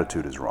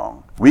attitude is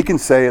wrong. We can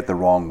say it the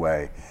wrong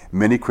way.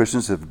 Many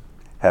Christians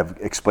have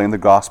explained the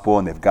gospel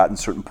and they've gotten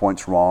certain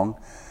points wrong.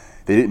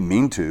 They didn't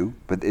mean to,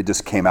 but it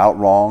just came out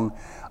wrong.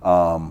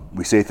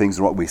 We say things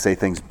wrong. We say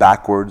things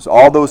backwards.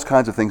 All those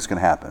kinds of things can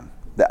happen.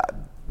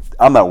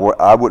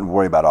 I wouldn't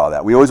worry about all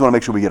that. We always want to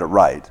make sure we get it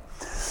right.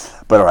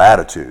 But our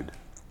attitude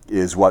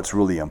is what's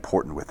really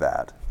important with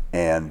that.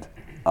 And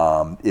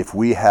if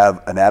we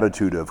have an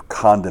attitude of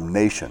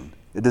condemnation,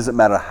 it doesn't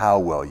matter how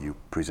well you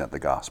present the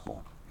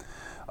gospel.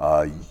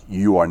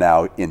 You are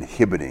now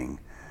inhibiting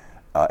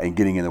and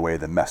getting in the way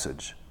of the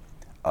message.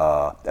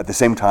 At the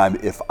same time,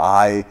 if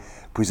I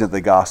present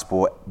the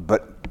gospel,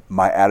 but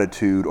my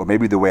attitude, or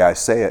maybe the way I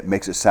say it,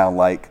 makes it sound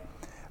like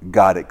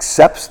God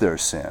accepts their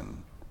sin,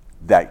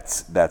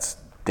 that's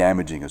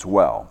damaging as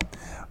well.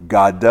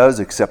 God does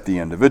accept the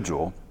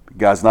individual.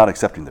 God's not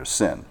accepting their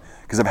sin.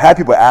 Because I've had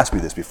people ask me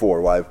this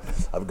before, where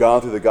I've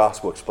gone through the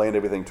gospel, explained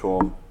everything to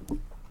them,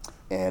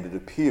 and it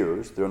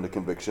appears, they're under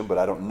conviction, but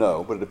I don't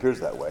know, but it appears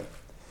that way.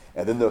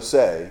 And then they'll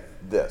say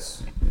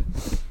this: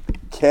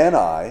 can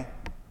I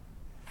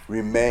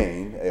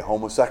remain a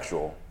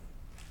homosexual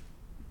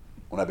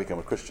when I become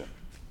a Christian?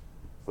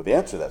 Well, the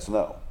answer to that's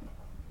no.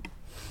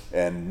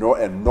 And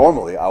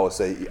normally I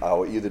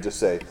will either just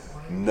say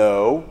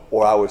no,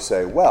 or I would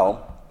say,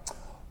 well,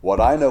 what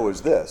I know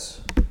is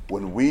this: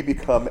 when we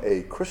become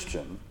a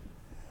Christian,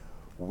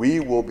 we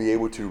will be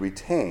able to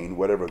retain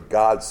whatever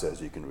God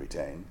says you can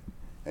retain,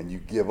 and you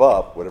give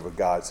up whatever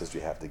God says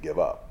you have to give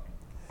up.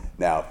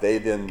 Now, if they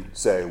then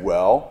say,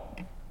 well,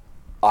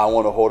 I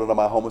want to hold on to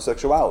my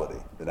homosexuality,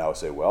 then I would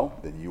say, well,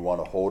 then you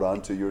want to hold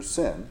on to your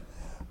sin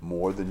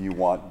more than you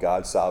want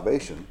God's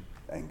salvation.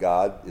 And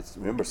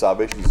remember,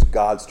 salvation is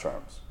God's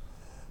terms.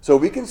 So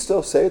we can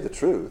still say the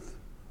truth.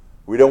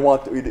 We don't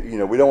want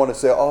to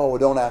say, oh, well,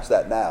 don't ask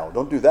that now.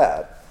 Don't do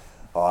that.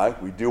 All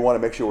right? We do want to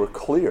make sure we're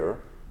clear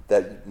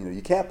that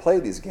you can't play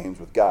these games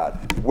with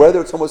God, whether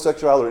it's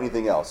homosexuality or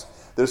anything else.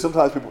 There's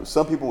sometimes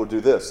some people will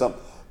do this,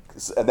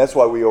 and that's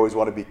why we always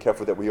want to be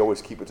careful that we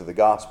always keep it to the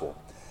gospel.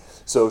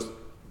 So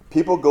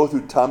people go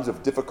through times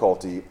of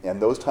difficulty,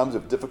 and those times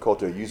of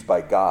difficulty are used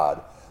by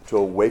God to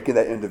awaken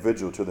that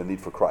individual to the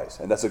need for Christ,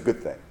 and that's a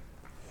good thing.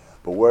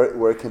 But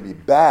where it can be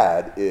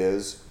bad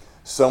is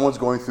someone's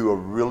going through a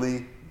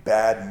really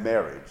bad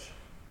marriage,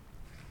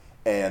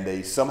 and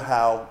they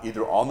somehow,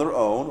 either on their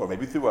own or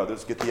maybe through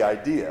others, get the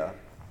idea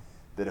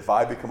that if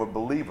I become a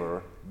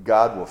believer,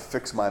 God will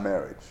fix my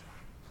marriage.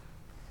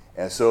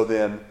 And so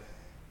then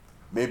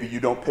maybe you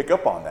don't pick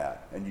up on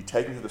that, and you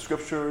take them to the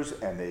scriptures,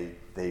 and they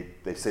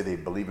say they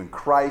believe in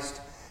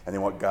Christ, and they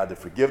want God to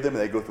forgive them,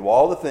 and they go through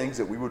all the things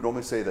that we would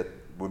normally say that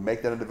would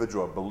make that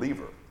individual a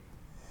believer.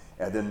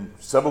 And then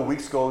several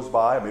weeks goes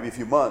by, or maybe a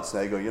few months,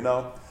 and they go,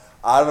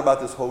 I don't know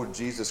about this whole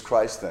Jesus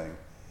Christ thing.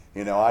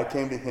 I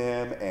came to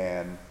him,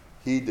 and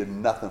he did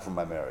nothing for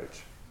my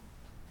marriage.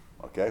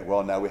 Okay,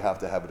 well, now we have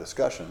to have a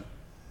discussion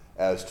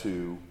as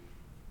to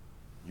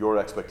your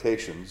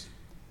expectations,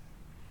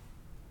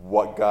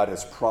 what God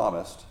has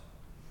promised.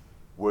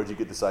 Where'd you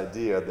get this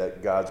idea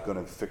that God's going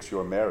to fix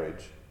your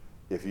marriage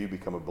if you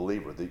become a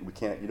believer?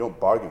 You don't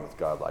bargain with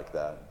God like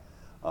that.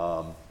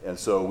 And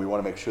so we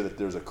want to make sure that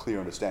there's a clear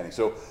understanding.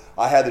 So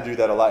I had to do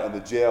that a lot in the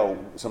jail.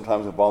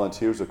 Sometimes when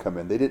volunteers would come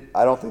in,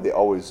 I don't think they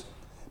always,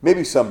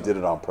 maybe some did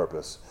it on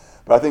purpose,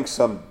 but I think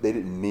they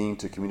didn't mean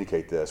to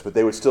communicate this, but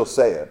they would still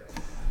say it.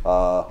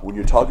 When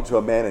you're talking to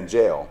a man in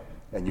jail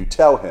and you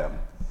tell him,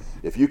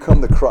 if you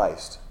come to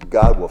Christ,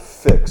 God will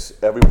fix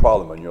every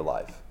problem in your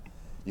life.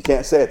 You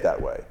can't say it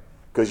that way,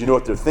 because you know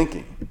what they're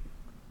thinking.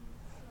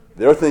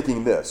 They're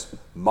thinking this: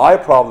 my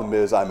problem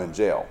is I'm in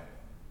jail.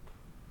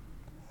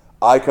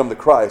 I come to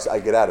Christ, I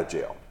get out of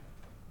jail.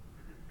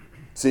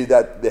 See,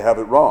 that they have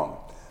it wrong.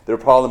 Their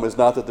problem is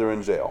not that they're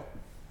in jail.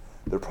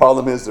 Their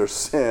problem is their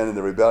sin and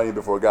their rebellion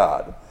before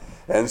God.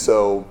 And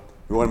so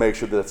we want to make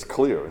sure that's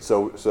clear.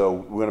 So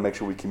we want to make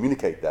sure we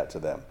communicate that to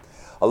them.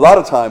 A lot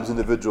of times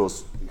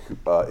individuals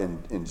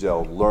in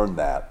jail learn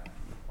that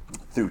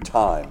through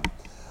time.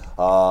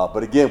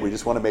 But again, we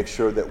just want to make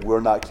sure that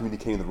we're not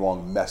communicating the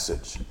wrong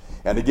message.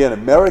 And again,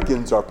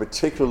 Americans are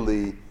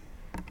particularly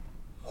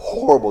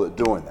horrible at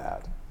doing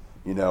that.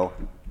 You know,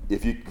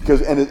 if you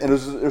because and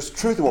there's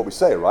truth in what we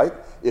say, right?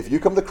 If you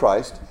come to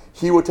Christ,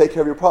 He will take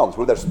care of your problems.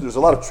 Well, there's a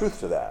lot of truth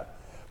to that.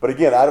 But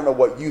again, I don't know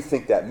what you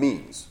think that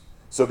means.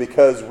 So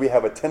because we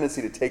have a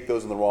tendency to take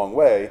those in the wrong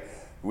way,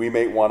 we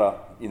may want to,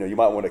 you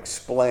might want to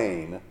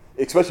explain,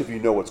 especially if you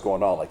know what's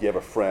going on. Like you have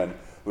a friend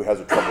who has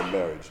a troubled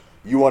marriage.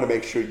 You want to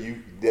make sure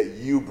that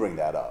you bring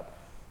that up.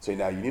 Say,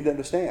 now you need to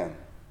understand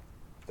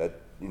that,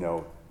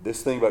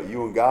 this thing about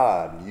you and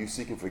God, you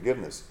seeking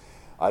forgiveness.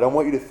 I don't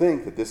want you to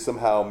think that this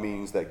somehow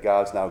means that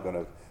God's now going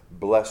to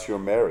bless your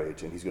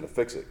marriage and He's going to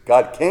fix it.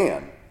 God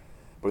can,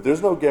 but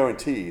there's no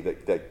guarantee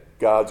that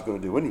God's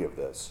going to do any of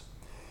this.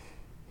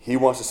 He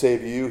wants to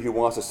save you. He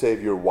wants to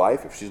save your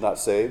wife if she's not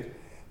saved.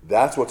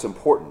 That's what's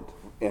important.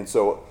 And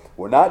so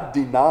we're not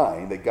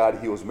denying that God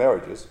heals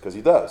marriages, because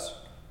He does.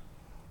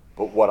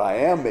 But what I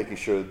am making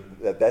sure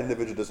that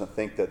individual doesn't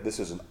think that this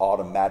is an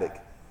automatic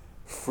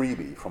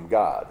freebie from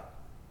God,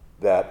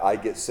 that I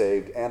get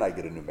saved and I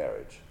get a new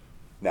marriage.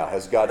 Now,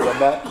 has God done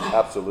that?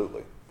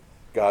 Absolutely.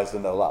 God's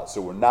done that a lot.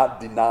 So we're not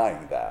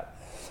denying that.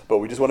 But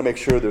we just want to make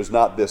sure there's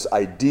not this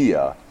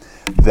idea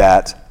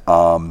that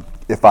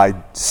if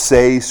I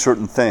say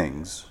certain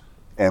things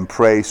and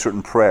pray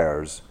certain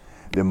prayers,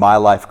 then my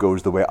life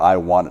goes the way I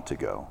want it to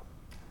go.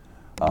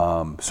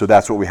 So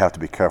that's what we have to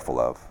be careful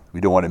of. We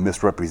don't want to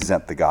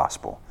misrepresent the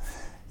gospel.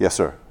 Yes,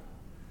 sir.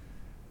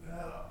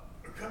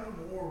 Coming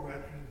to war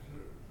veterans,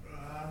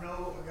 I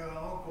know I got an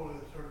uncle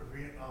that served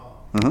in Vietnam.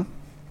 Mm-hmm.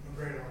 A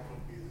great uncle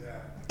to be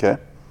that.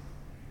 Okay.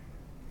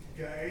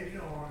 He's got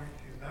Agent Orange,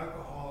 he's an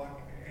alcoholic,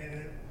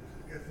 and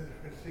it's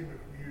been secret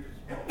from years of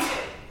smoke.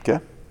 Okay.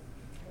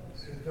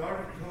 His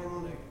daughter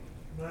told him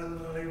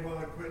not even want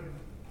to quit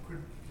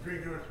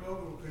drinking or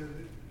smoking because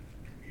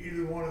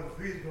either one of the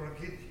three is going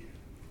to get you.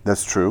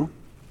 That's true.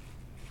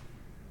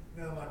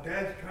 Now, my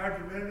dad's tried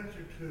to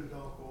minister to his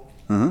uncle.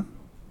 Mm-hmm.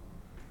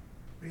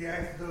 But he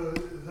acts as though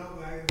his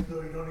uncle acts as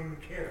though he don't even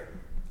care.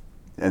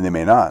 And they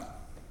may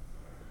not.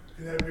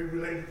 Could that be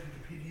related to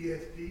the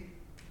PTSD?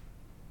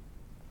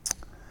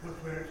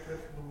 Post-traumatic stress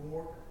from the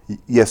war?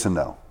 Yes and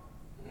no.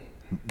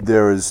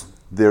 There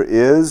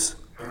is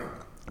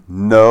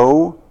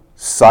no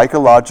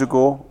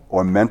psychological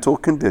or mental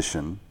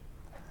condition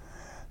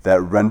that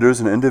renders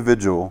an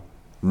individual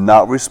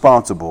not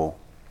responsible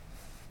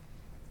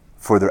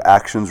for their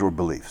actions or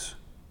beliefs.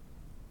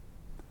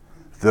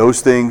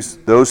 Those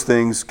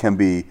things can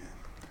be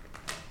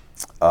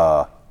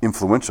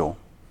influential,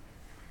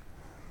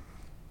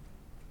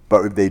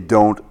 but they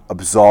don't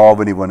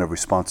absolve anyone of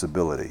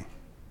responsibility.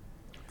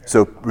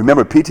 So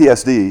remember,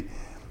 PTSD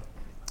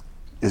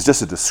is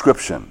just a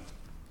description,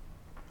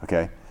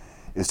 okay?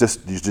 It's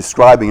just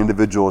describing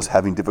individuals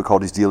having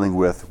difficulties dealing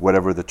with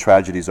whatever the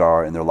tragedies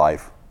are in their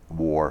life,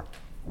 war,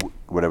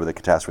 whatever the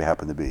catastrophe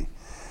happened to be.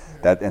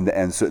 That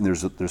and so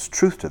there's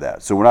truth to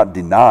that. So we're not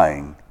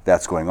denying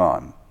that's going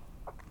on.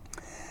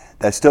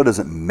 That still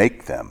doesn't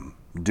make them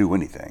do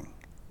anything.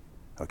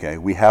 Okay?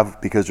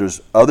 Because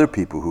there's other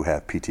people who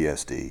have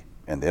PTSD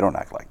and they don't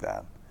act like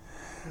that.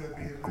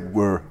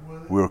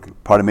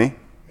 Pardon me?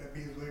 That'd be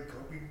his way of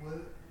coping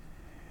with it?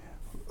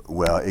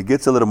 Well, it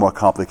gets a little more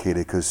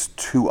complicated because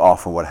too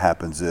often what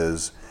happens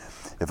is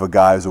if a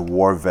guy is a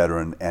war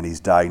veteran and he's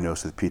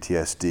diagnosed with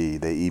PTSD,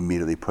 they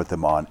immediately put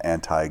them on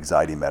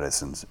anti-anxiety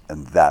medicines,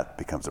 and that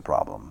becomes a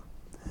problem.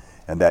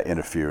 And that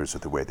interferes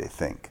with the way they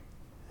think.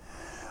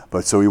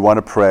 But so we want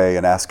to pray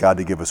and ask God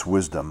to give us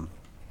wisdom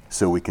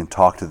so we can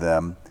talk to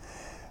them,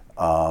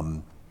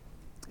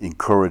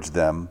 encourage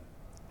them,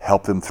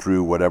 help them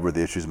through whatever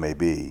the issues may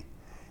be,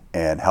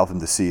 and help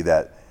them to see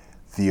that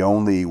the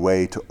only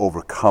way to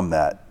overcome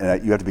that,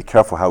 and you have to be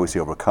careful how we say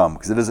overcome,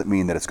 because it doesn't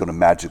mean that it's going to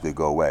magically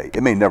go away.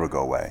 It may never go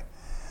away.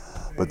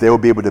 But they will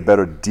be able to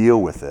better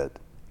deal with it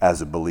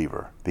as a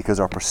believer, because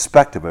our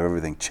perspective of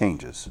everything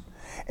changes.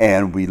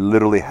 And we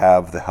literally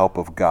have the help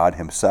of God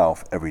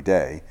Himself every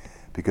day,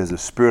 because the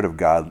Spirit of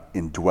God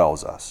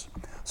indwells us.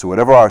 So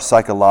whatever our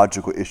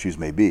psychological issues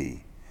may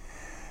be,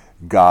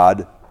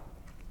 God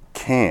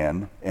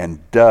can and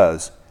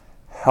does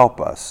help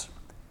us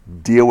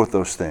deal with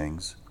those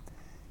things.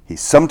 He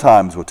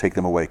sometimes will take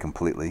them away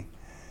completely,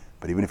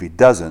 but even if He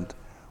doesn't,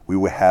 we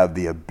will have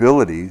the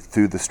ability,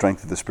 through the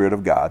strength of the Spirit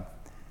of God,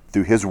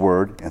 through His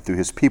Word and through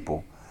His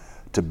people,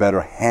 to better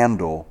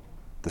handle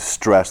the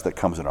stress that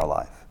comes in our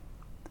life.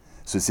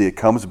 So see, it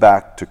comes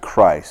back to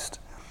Christ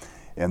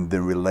and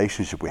the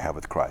relationship we have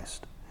with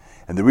Christ.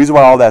 And the reason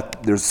why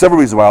there's several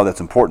reasons why all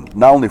that's important,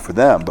 not only for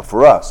them, but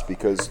for us,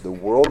 because the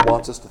world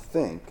wants us to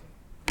think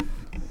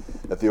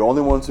that the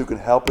only ones who can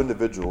help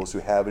individuals who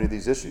have any of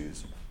these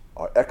issues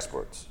are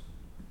experts.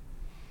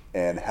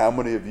 And how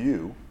many of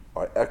you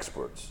are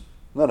experts?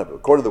 None of it.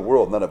 According to the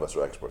world, none of us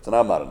are experts, and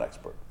I'm not an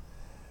expert.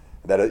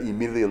 That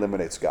immediately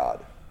eliminates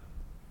God.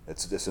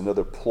 It's just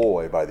another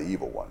ploy by the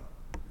evil one.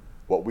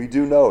 What we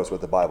do know is what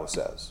the Bible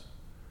says.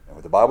 And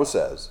what the Bible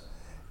says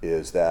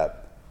is that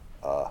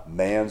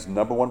man's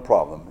number one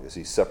problem is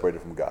he's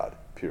separated from God,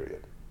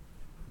 period.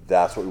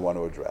 That's what we want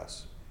to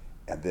address.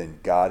 And then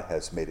God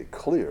has made it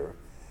clear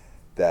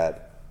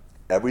that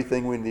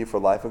everything we need for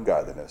life and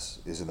godliness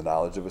is in the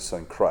knowledge of his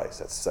Son Christ.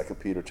 That's 2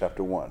 Peter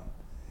chapter 1.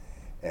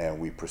 And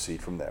we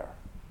proceed from there.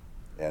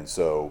 And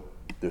so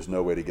there's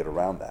no way to get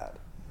around that.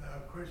 Now,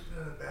 a Christian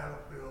in the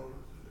battlefield,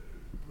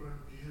 when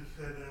Jesus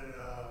said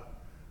that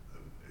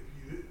if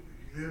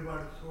you live by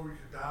the sword, you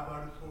should die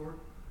by the sword,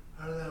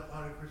 how does that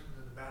apply to Christians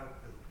in the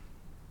battlefield?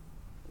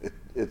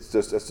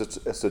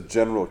 It's a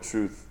general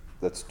truth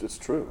that's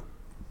just true.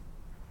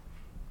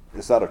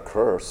 It's not a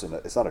curse, and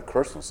it's not a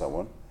curse on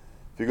someone.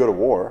 If you go to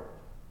war,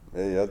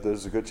 yeah,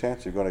 there's a good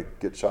chance you're going to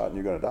get shot and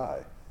you're going to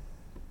die.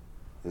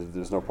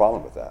 There's no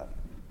problem with that.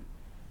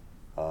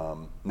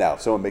 Now,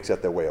 if someone makes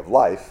that their way of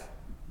life,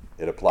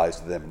 it applies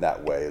to them in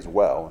that way as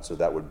well, and so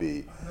that would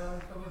be,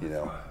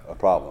 a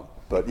problem.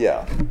 But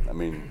yeah, I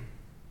mean,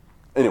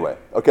 anyway,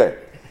 okay.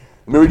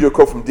 Let me read you a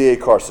quote from D.A.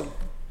 Carson.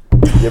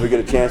 You ever get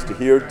a chance to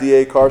hear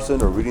D.A.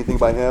 Carson or read anything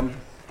by him?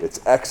 It's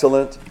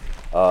excellent.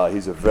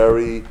 He's a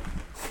very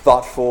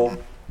thoughtful,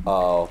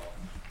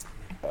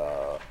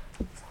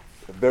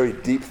 very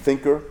deep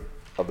thinker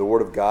of the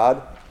Word of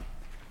God.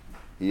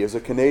 He is a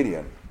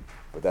Canadian,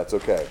 but that's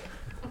okay.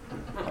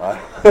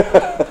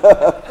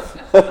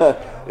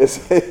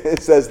 It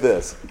says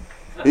this.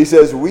 He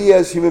says, we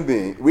as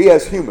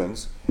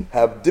humans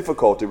have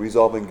difficulty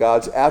resolving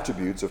God's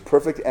attributes of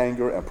perfect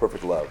anger and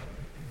perfect love.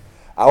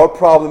 Our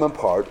problem in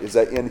part is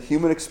that in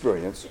human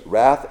experience,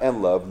 wrath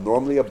and love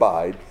normally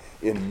abide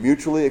in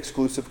mutually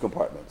exclusive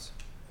compartments.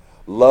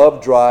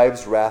 Love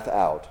drives wrath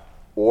out,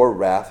 or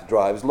wrath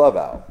drives love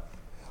out.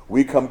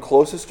 We come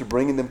closest to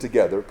bringing them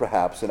together,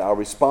 perhaps, in our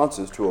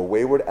responses to a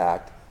wayward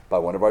act by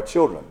one of our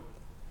children.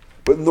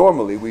 But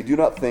normally, we do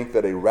not think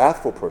that a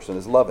wrathful person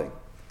is loving.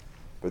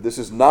 But this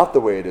is not the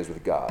way it is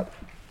with God.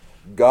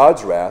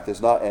 God's wrath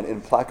is not an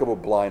implacable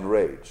blind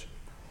rage.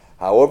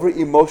 However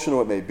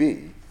emotional it may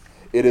be,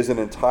 it is an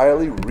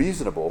entirely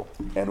reasonable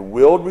and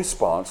willed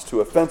response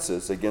to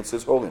offenses against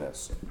his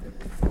holiness.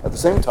 At the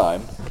same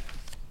time,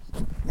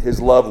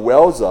 his love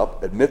wells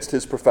up amidst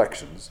his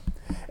perfections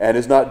and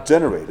is not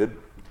generated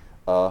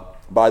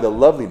by the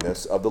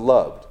loveliness of the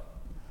loved.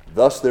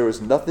 Thus, there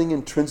is nothing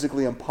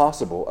intrinsically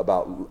impossible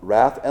about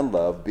wrath and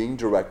love being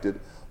directed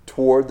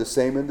toward the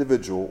same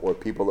individual or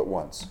people at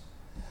once.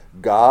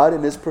 God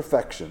in his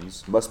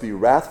perfections must be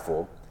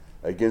wrathful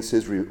against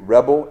his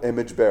rebel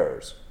image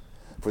bearers,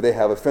 for they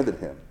have offended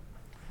him.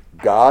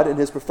 God in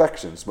his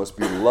perfections must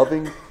be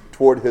loving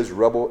toward his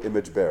rebel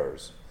image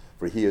bearers,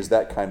 for he is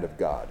that kind of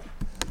God.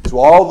 So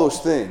all those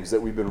things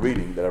that we've been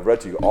reading, that I've read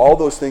to you, all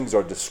those things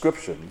are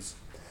descriptions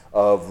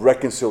of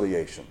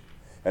reconciliation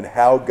and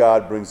how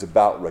God brings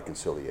about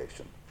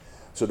reconciliation.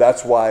 So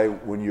that's why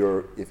when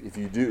if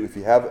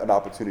you have an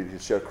opportunity to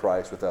share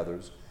Christ with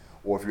others,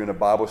 or if you're in a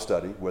Bible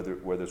study, whether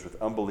it's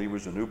with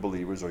unbelievers or new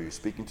believers, or you're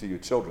speaking to your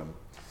children,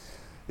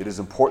 it is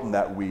important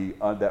that we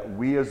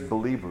as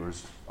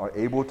believers are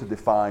able to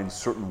define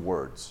certain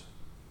words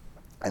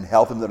and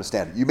help them to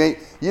understand it.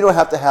 You don't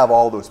have to have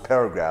all those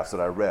paragraphs that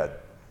I read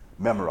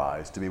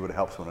memorized to be able to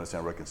help someone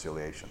understand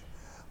reconciliation,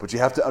 but you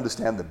have to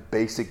understand the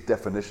basic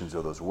definitions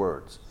of those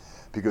words,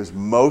 because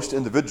most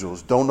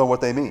individuals don't know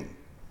what they mean,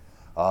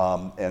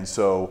 and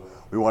so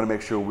we want to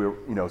make sure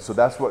so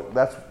that's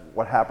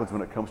what happens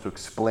when it comes to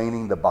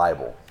explaining the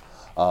Bible.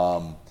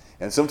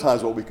 And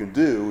sometimes what we can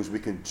do is we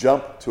can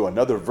jump to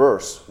another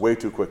verse way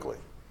too quickly,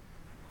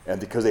 and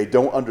because they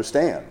don't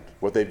understand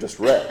what they've just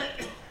read.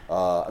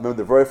 I remember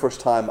the very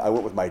first time I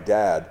went with my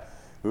dad.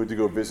 We went to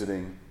go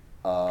visiting,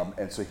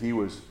 and so he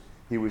was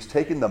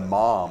taking the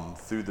mom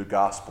through the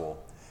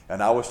gospel,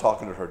 and I was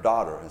talking to her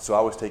daughter, and so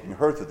I was taking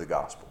her through the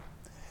gospel.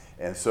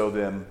 And so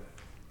then,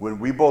 when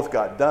we both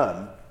got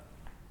done,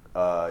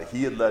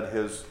 he had led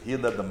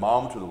the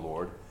mom to the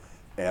Lord,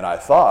 and I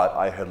thought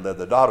I had led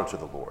the daughter to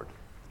the Lord.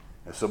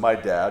 And so my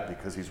dad,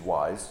 because he's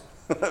wise,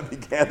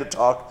 began to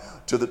talk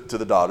to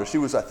the daughter. She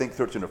was, I think,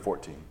 13 or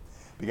 14.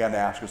 Began to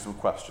ask her some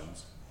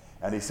questions.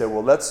 And he said,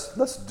 well,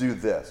 let's do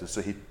this. And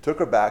so he took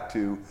her back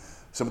to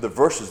some of the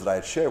verses that I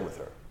had shared with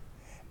her.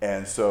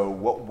 And so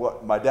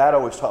what my dad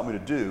always taught me to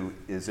do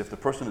is, if the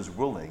person is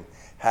willing,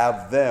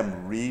 have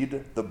them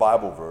read the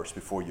Bible verse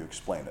before you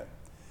explain it.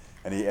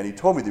 And he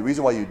told me the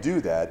reason why you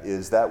do that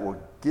is that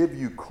will give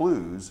you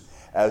clues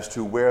as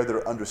to where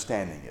their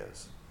understanding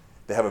is.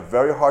 They have a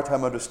very hard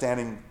time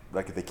understanding,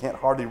 like if they can't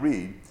hardly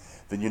read,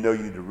 then you know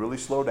you need to really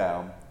slow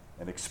down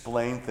and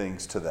explain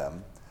things to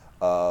them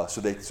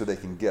so they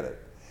can get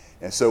it.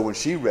 And so when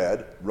she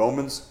read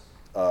Romans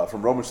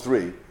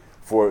 3,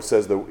 for it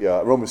says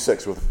Romans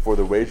 6, for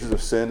the wages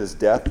of sin is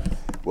death.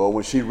 Well,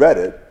 when she read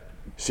it,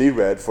 she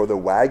read for the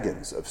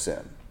wagons of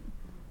sin.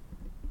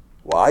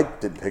 Well, I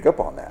didn't pick up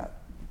on that.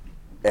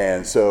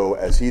 And so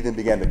as he then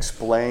began to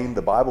explain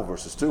the Bible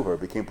verses to her,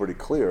 it became pretty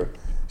clear.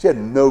 She had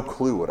no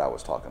clue what I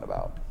was talking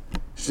about.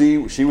 She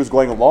was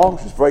going along.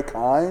 She was very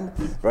kind,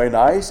 very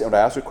nice. And when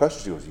I asked her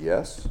questions, she goes,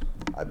 yes,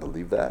 I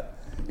believe that.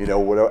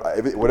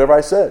 Whatever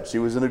I said, she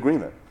was in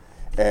agreement.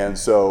 And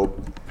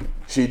so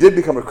she did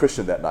become a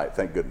Christian that night,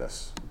 thank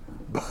goodness.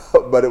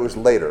 but it was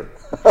later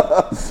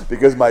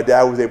because my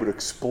dad was able to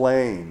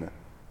explain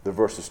the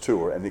verses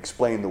to her and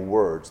explain the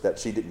words that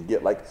she didn't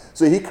get.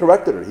 So he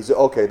corrected her. He said,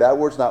 okay, that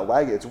word's not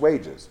wages, it's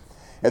wages.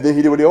 And then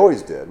he did what he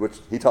always did, which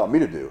he taught me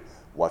to do.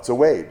 What's a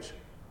wage?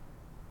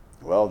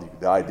 Well,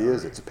 the idea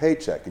is it's a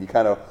paycheck, and you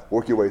kind of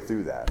work your way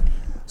through that.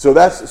 So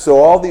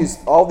all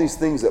these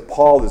things that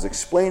Paul is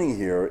explaining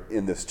here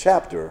in this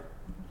chapter,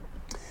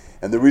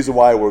 and the reason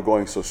why we're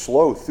going so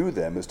slow through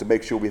them is to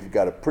make sure we've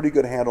got a pretty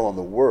good handle on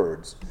the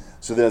words.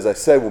 So then, as I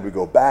said, when we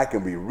go back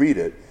and we read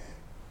it,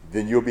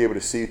 then you'll be able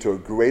to see to a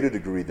greater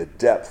degree the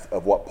depth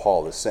of what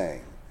Paul is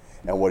saying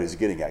and what he's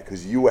getting at,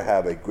 because you will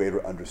have a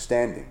greater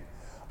understanding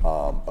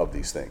of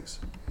these things.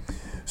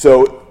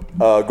 So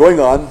going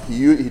on,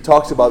 he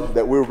talks about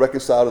that we're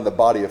reconciled in the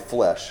body of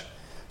flesh.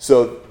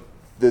 So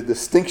the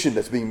distinction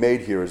that's being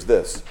made here is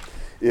this,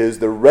 is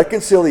the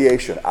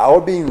reconciliation,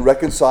 our being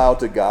reconciled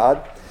to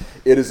God,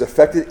 it is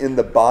affected in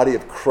the body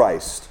of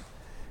Christ.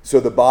 So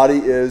the body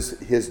is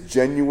his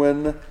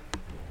genuine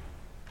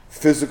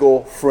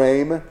physical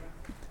frame.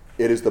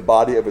 It is the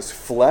body of his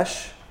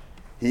flesh.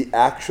 He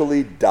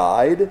actually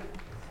died,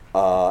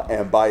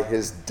 and by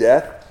his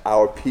death,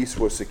 our peace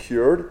was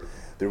secured.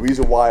 The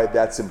reason why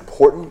that's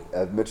important,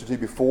 as mentioned to you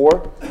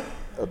before,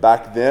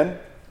 back then,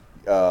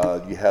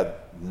 you had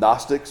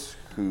Gnostics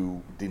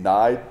who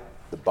denied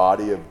the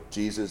body of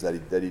Jesus, that he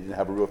didn't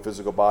have a real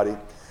physical body.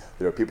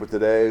 There are people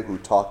today who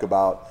talk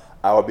about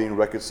our being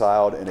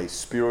reconciled in a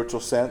spiritual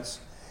sense.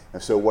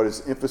 And so what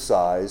is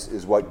emphasized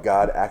is what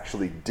God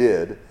actually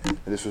did, and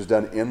this was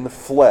done in the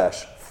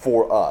flesh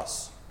for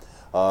us.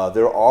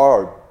 There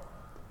are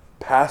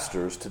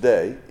pastors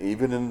today,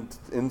 even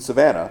in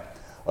Savannah,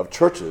 of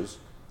churches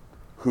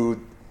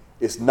who,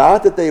 it's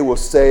not that they will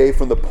say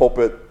from the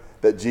pulpit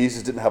that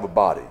Jesus didn't have a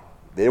body.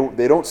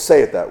 They don't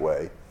say it that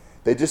way.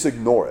 They just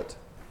ignore it.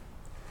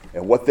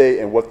 And what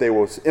they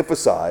will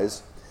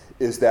emphasize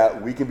is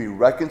that we can be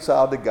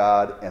reconciled to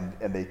God,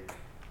 and they,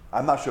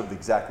 I'm not sure of the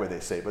exact way they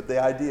say it, but the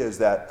idea is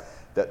that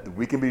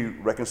we can be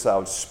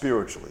reconciled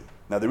spiritually.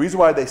 Now, the reason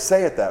why they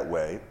say it that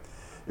way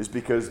is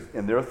because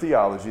in their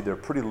theology, they're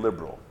pretty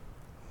liberal.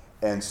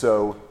 And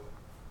so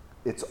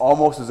it's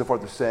almost as if what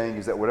they're saying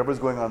is that whatever's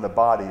going on in the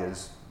body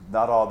is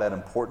not all that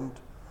important,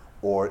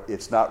 or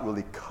it's not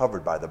really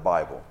covered by the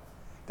Bible.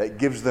 That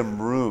gives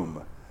them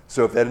room.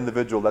 So if that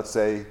individual, let's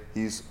say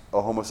he's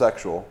a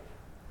homosexual,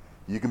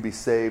 you can be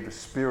saved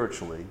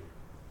spiritually.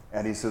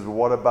 And he says, well,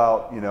 what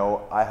about,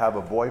 I have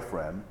a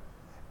boyfriend?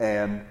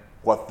 And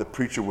what the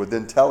preacher would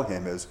then tell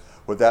him is,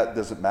 well, that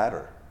doesn't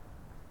matter.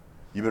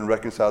 You've been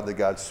reconciled to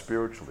God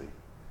spiritually.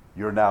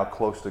 You're now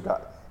close to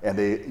God. And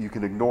you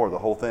can ignore the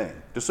whole thing.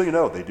 Just so you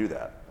know, they do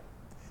that.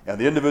 And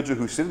the individual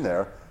who's sitting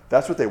there,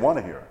 that's what they want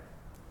to hear.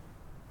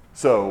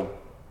 So,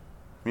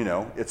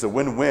 it's a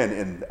win-win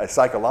in a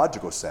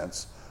psychological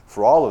sense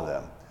for all of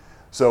them.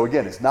 So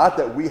again, it's not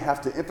that we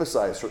have to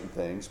emphasize certain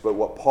things, but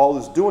what Paul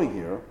is doing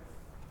here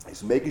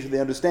is making sure they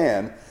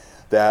understand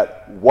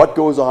that what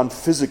goes on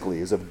physically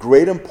is of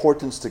great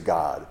importance to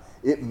God.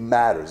 It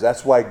matters.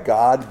 That's why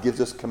God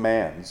gives us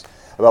commands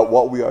about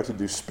what we are to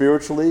do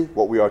spiritually,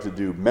 what we are to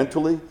do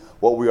mentally,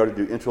 what we are to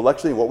do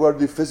intellectually, and what we are to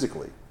do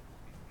physically.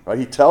 Right?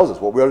 He tells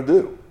us what we are to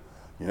do.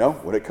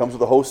 When it comes to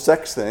the whole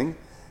sex thing,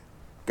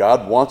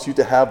 God wants you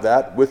to have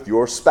that with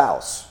your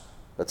spouse.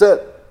 That's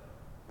it.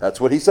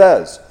 That's what he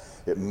says.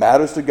 It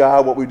matters to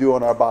God what we do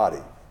on our body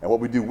and what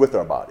we do with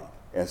our body.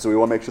 And so we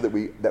want to make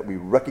sure that we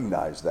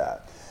recognize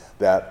that.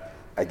 That,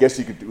 I guess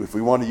you could, if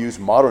we want to use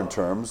modern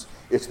terms,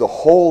 it's the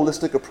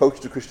holistic approach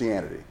to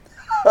Christianity.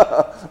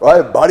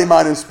 Right? Body,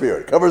 mind, and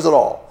spirit. Covers it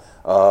all.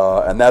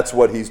 And that's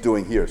what he's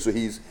doing here. So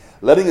he's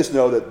letting us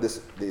know that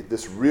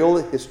this real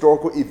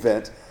historical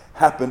event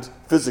happened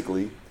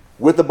physically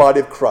with the body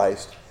of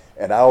Christ,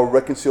 and our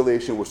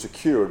reconciliation was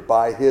secured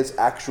by his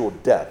actual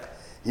death.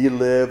 He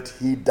lived,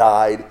 he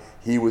died,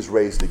 he was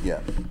raised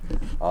again.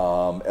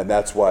 And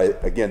that's why,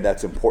 again,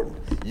 that's important.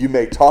 You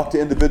may talk to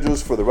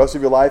individuals for the rest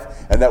of your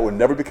life, and that will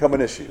never become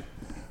an issue.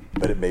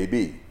 But it may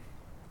be.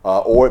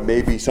 Or it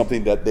may be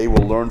something that they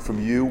will learn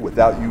from you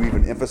without you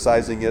even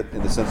emphasizing it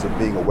in the sense of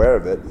being aware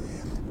of it.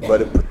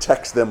 But it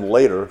protects them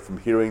later from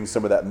hearing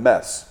some of that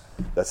mess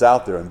that's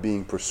out there and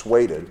being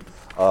persuaded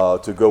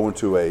to go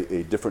into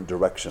a different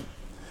direction.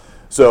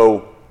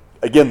 So,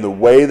 again, the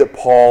way that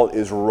Paul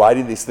is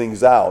writing these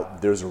things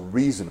out, there's a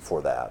reason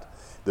for that.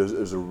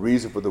 There's a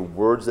reason for the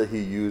words that he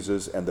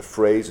uses and the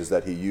phrases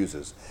that he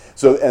uses.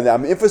 So, and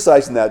I'm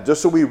emphasizing that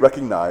just so we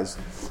recognize,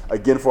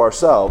 again for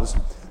ourselves,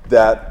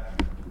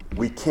 that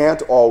we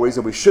can't always,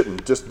 and we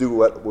shouldn't, just do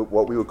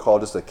what we would call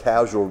just a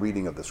casual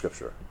reading of the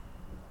Scripture.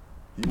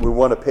 We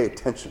want to pay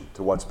attention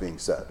to what's being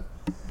said.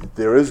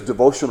 There is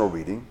devotional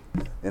reading.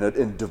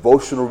 In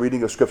devotional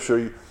reading of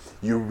Scripture,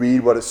 you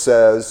read what it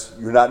says.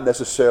 You're not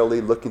necessarily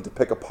looking to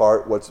pick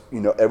apart what's,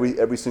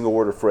 every single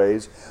word or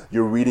phrase.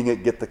 You're reading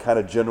it, get the kind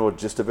of general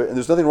gist of it, and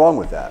there's nothing wrong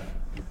with that.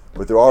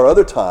 But there are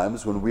other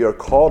times when we are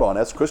called on,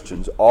 as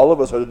Christians, all of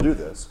us are to do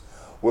this,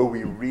 where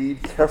we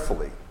read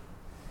carefully.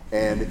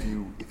 And if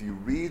you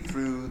read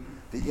through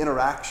the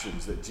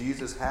interactions that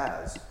Jesus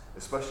has,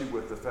 especially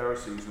with the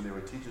Pharisees when they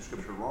were teaching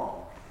Scripture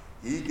wrong,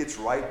 he gets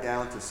right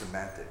down to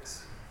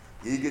semantics.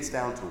 He gets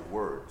down to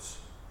words.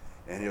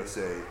 And he'll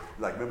say,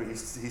 like, remember, he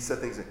said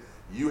things like,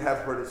 you have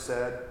heard it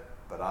said,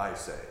 but I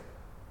say.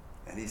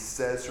 And he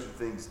says certain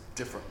things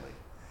differently.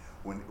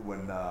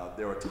 When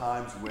there were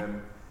times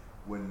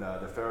when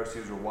the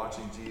Pharisees were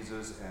watching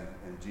Jesus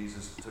and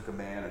Jesus took a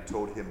man and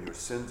told him, your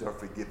sins are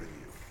forgiven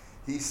you.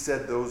 He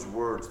said those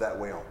words that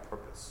way on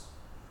purpose.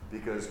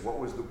 Because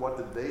what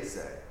did they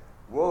say?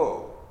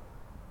 Whoa,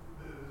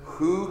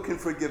 who can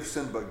forgive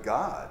sin but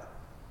God?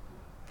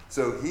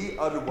 So he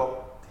uttered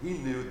what he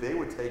knew they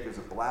would take as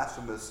a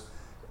blasphemous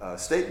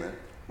statement,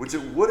 which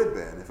it would have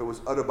been if it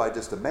was uttered by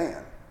just a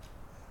man.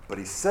 But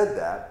he said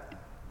that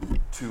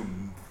to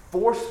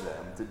force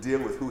them to deal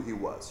with who he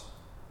was.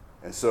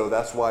 And so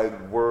that's why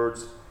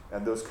words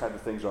and those kind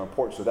of things are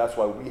important. So that's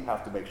why we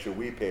have to make sure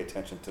we pay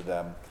attention to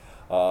them.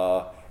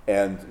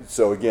 And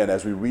so again,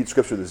 as we read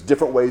Scripture, there's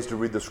different ways to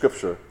read the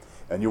Scripture,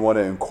 and you want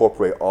to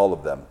incorporate all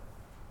of them.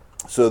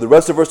 So the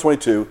rest of verse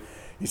 22,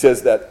 he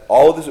says that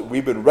all of this,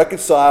 we've been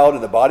reconciled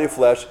in the body of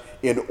flesh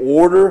in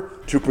order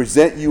to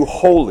present you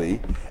holy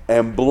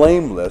and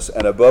blameless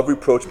and above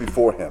reproach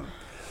before him.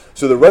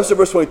 So the rest of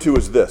verse 22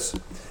 is this.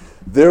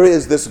 There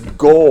is this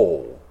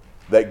goal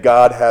that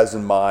God has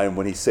in mind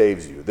when he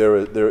saves you.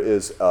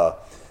 There's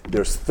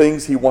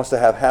things he wants to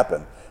have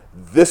happen.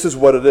 This is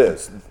what it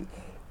is.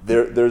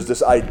 There's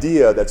this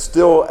idea that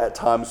still at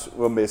times,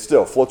 may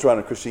still floats around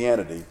in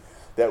Christianity,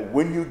 that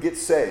when you get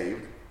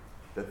saved,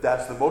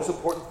 that's the most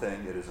important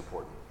thing. It is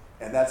important.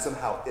 And that's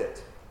somehow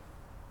it.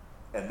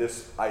 And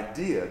this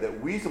idea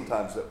that we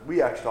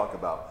actually talk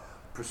about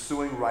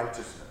pursuing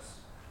righteousness,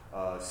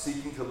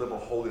 seeking to live a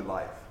holy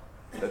life,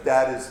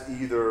 that is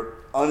either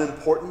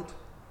unimportant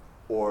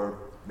or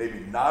maybe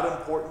not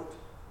important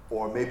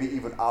or maybe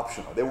even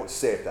optional. They won't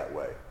say it that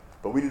way.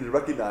 But we need to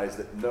recognize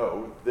that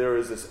no, there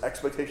is this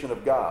expectation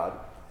of God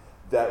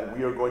that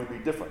we are going to be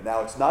different.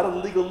 Now, it's not a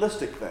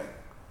legalistic thing,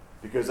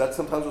 because that's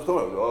sometimes what's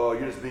thought of. Oh,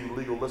 you're just being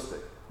legalistic.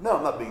 No,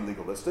 I'm not being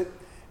legalistic.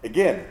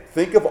 Again,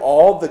 think of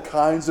all the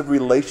kinds of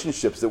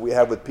relationships that we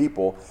have with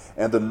people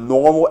and the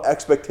normal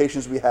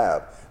expectations we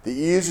have. The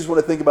easiest one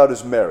to think about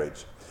is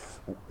marriage.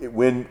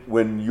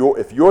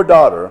 If your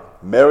daughter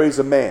marries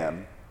a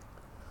man,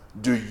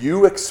 do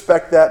you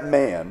expect that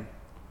man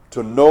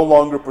to no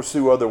longer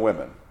pursue other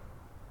women?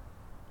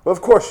 Well,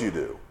 of course you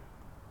do.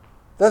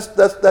 That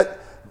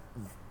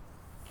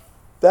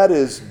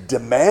is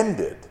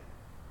demanded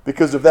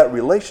because of that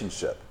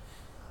relationship.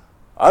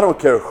 I don't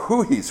care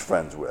who he's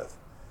friends with.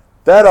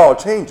 That all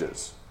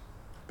changes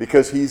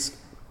because he's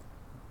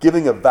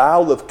giving a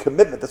vow of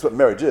commitment, that's what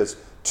marriage is,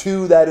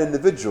 to that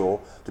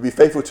individual to be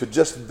faithful to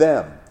just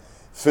them,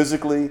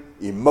 physically,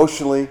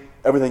 emotionally,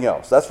 everything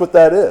else. That's what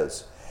that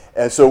is.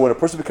 And so when a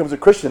person becomes a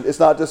Christian, it's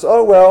not just,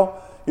 oh,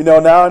 well,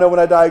 now I know when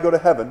I die I go to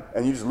heaven,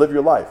 and you just live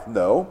your life.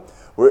 No,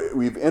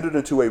 we've entered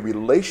into a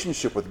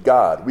relationship with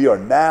God. We are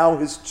now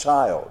his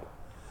child.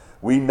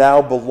 We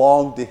now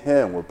belong to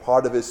him. We're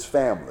part of his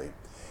family.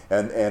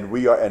 And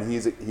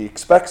he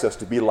expects us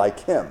to be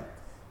like him,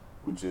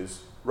 which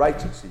is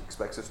righteous. He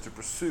expects us to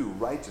pursue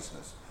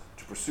righteousness,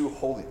 to pursue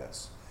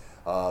holiness.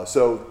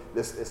 So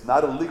it's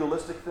not a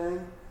legalistic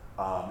thing.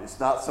 It's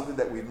not something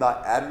that we've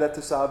not added that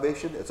to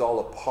salvation. It's all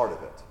a part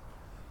of it.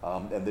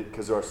 And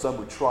because there are some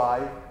who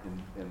try,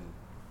 and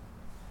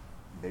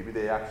maybe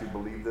they actually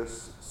believe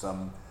this,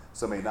 some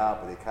may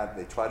not, but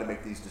they try to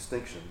make these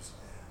distinctions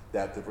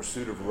that the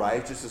pursuit of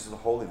righteousness and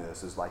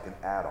holiness is like an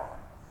add-on.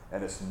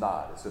 And it's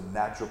not. It's a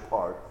natural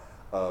part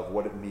of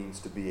what it means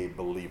to be a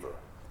believer.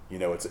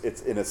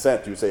 It's in a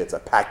sense, you would say it's a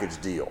package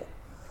deal.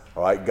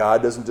 All right?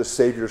 God doesn't just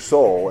save your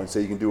soul and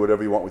say you can do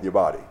whatever you want with your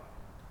body.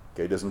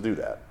 Okay, he doesn't do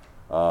that.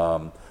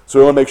 So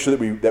we want to make sure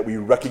that we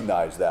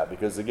recognize that,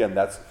 because again,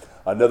 that's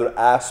another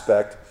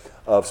aspect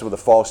of some of the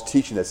false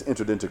teaching that's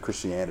entered into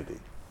Christianity.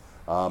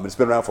 It's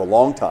been around for a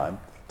long time,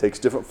 takes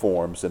different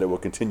forms, and it will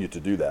continue to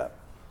do that.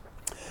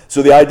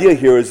 So the idea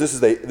here is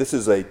this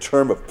is a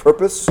term of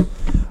purpose.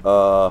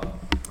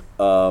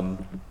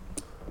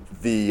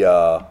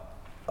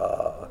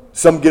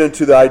 Some get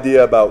into the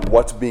idea about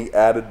what's being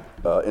added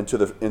into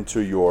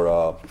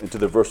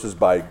the verses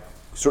by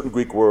certain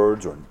Greek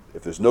words, or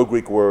if there's no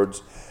Greek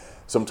words.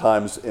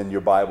 Sometimes in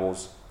your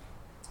Bibles,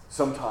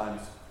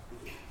 sometimes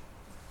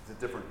the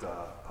different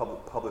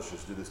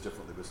publishers do this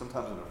differently, but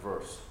sometimes in a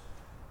verse,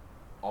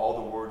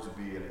 all the words would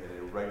be in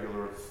a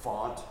regular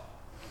font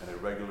and a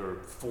regular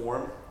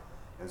form,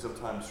 and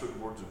sometimes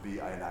certain words would be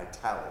in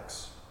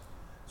italics.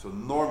 So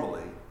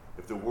normally,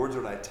 if the words are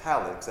in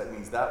italics, that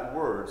means that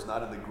word's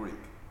not in the Greek.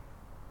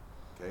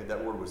 Okay,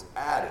 that word was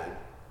added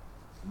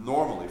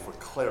normally for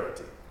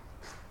clarity.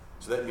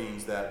 So that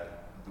means that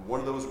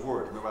one of those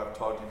words, remember I've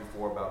talked to you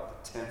before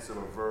about the tense of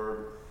a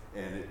verb,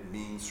 and it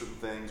means certain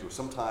things, or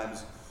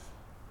sometimes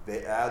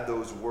they add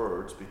those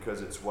words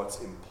because it's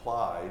what's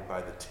implied by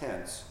the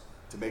tense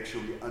to make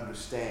sure we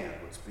understand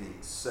what's being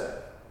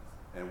said.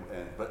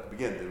 But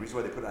again, the reason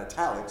why they put it in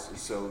italics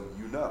is so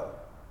you know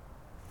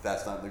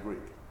that's not in the Greek.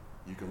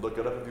 You can look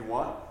it up if you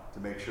want to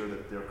make sure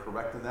that they're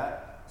correct in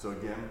that. So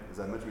again,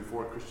 as I mentioned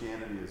before,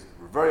 Christianity is,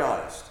 we're very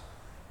honest.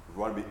 We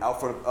want to be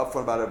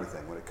upfront about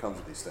everything when it comes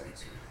to these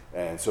things.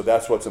 And so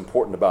that's what's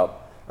important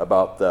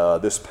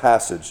about this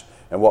passage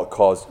and what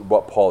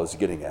Paul is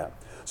getting at.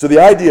 So the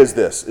idea is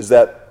this, is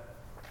that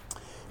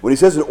when he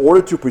says in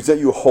order to present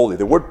you holy,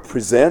 the word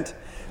present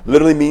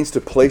literally means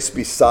to place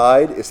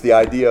beside. It's the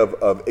idea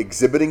of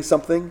exhibiting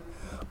something.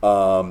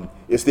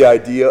 It's the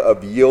idea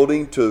of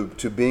yielding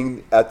to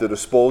being at the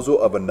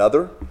disposal of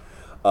another.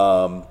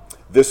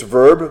 This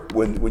verb,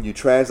 when you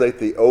translate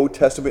the Old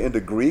Testament into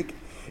Greek,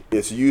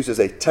 is used as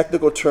a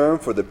technical term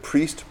for the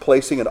priest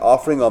placing an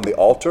offering on the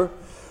altar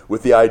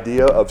with the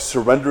idea of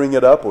surrendering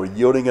it up or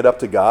yielding it up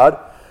to God.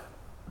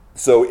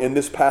 So in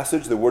this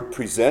passage, the word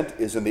present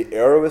is in the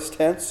aorist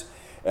tense,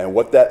 and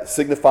what that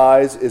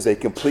signifies is a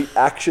complete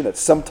action at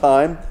some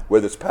time,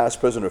 whether it's past,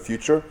 present, or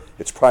future.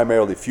 It's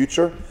primarily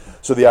future.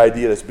 So the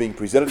idea that's being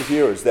presented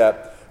here is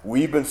that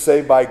we've been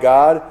saved by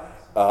God,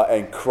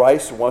 and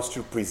Christ wants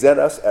to present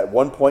us at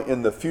one point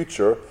in the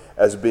future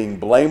as being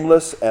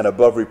blameless and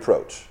above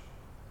reproach.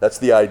 That's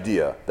the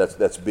idea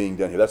that's being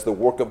done here. That's the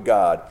work of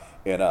God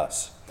in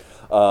us.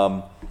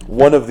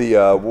 One of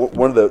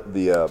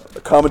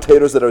the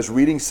commentators that I was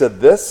reading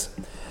said this.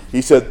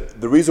 He said,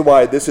 the reason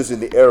why this is in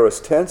the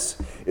aorist tense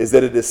is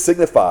that it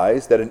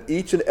signifies that in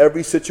each and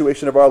every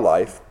situation of our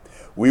life,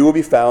 we will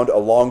be found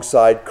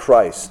alongside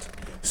Christ,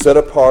 set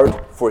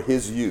apart for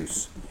his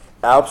use,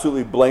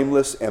 absolutely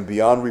blameless and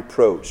beyond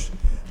reproach.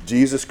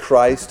 Jesus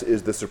Christ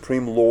is the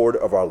supreme Lord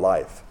of our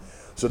life.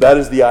 So that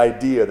is the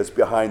idea that's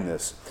behind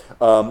this.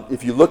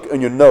 If you look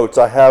in your notes,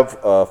 I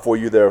have for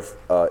you there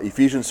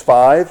Ephesians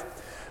 5,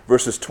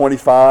 verses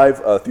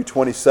 25 through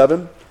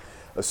 27.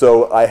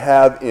 So I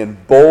have in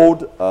bold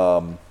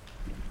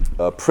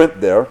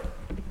print there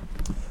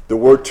the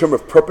word term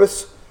of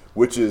purpose,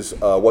 which is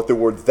what the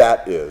word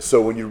that is. So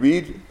when you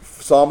read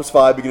Psalms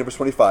 5, beginning of verse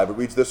 25, it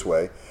reads this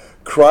way: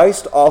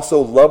 Christ also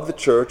loved the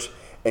church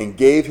and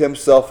gave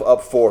himself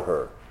up for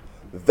her.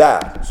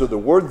 That. So the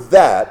word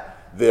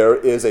that there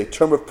is a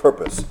term of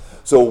purpose.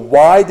 So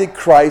why did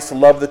Christ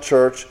love the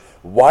church?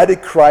 Why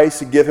did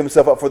Christ give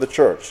himself up for the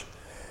church?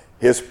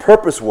 His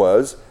purpose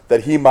was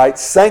that he might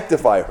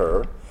sanctify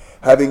her,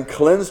 having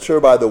cleansed her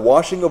by the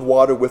washing of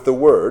water with the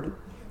word.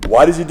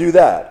 Why does he do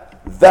that?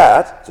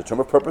 That, it's a term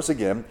of purpose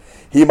again,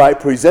 he might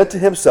present to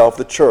himself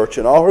the church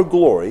in all her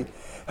glory,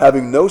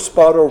 having no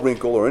spot or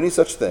wrinkle or any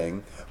such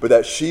thing, but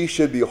that she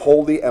should be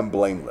holy and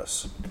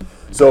blameless.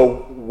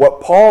 So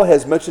what Paul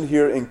has mentioned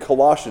here in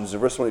Colossians in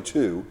verse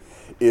 22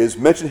 is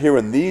mentioned here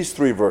in these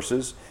three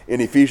verses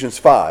in Ephesians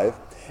 5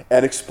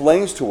 and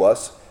explains to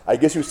us, I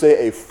guess you would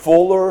say, a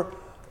fuller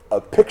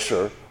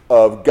picture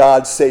of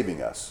God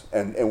saving us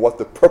and what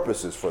the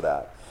purpose is for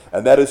that.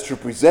 And that is to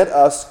present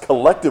us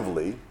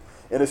collectively,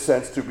 in a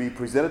sense, to be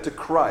presented to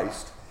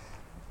Christ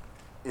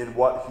in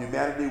what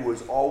humanity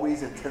was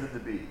always intended to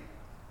be: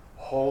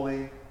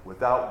 holy,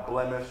 without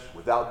blemish,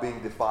 without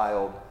being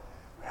defiled,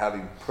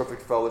 having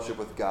perfect fellowship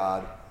with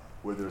God,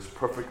 where there's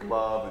perfect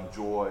love and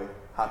joy,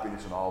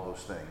 happiness, and all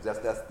those things.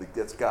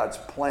 That's God's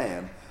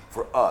plan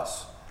for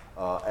us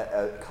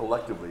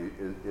collectively.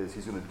 Is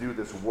He's going to do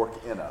this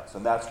work in us,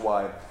 and that's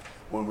why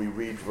when we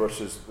read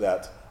verses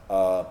that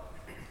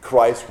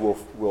Christ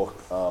will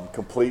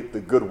complete the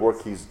good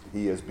work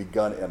He has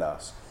begun in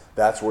us.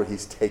 That's where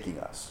He's taking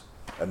us,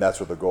 and that's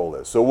what the goal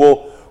is. So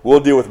we'll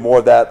deal with more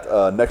of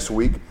that next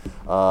week,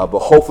 but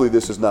hopefully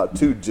this is not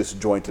too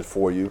disjointed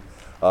for you.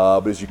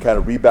 But as you kind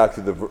of read back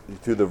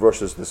through the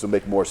verses, this will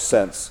make more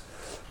sense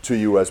to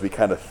you as we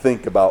kind of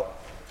think about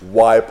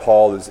why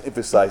Paul is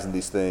emphasizing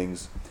these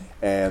things,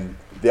 and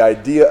the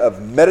idea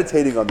of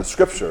meditating on the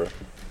Scripture.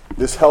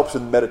 This helps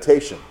in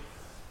meditation.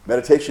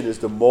 Meditation is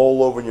to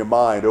mull over in your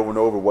mind over and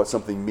over what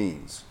something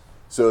means.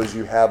 So as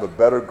you have a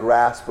better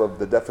grasp of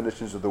the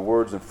definitions of the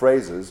words and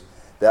phrases,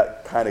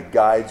 that kind of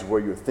guides where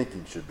your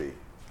thinking should be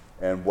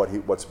and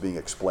what's being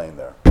explained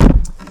there.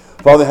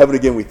 Father in heaven,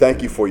 again, we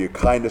thank you for your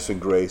kindness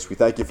and grace. We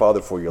thank you,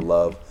 Father, for your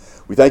love.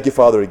 We thank you,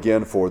 Father,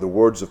 again, for the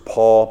words of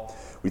Paul.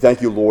 We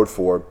thank you, Lord,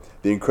 for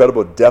the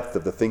incredible depth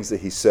of the things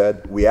that he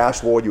said. We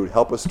ask, Lord, you would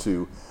help us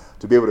to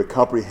be able to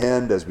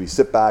comprehend as we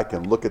sit back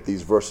and look at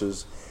these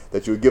verses,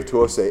 that you would give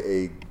to us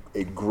a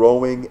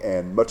growing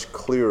and much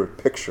clearer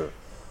picture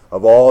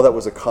of all that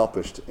was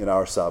accomplished in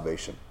our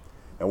salvation.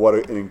 And what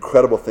an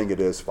incredible thing it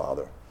is,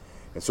 Father.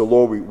 And so,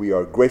 Lord, we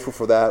are grateful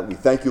for that. We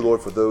thank you,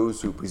 Lord, for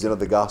those who presented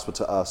the gospel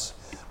to us.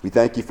 We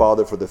thank you,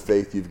 Father, for the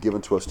faith you've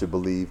given to us to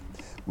believe.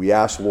 We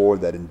ask,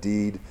 Lord, that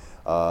indeed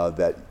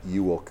that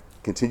you will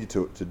continue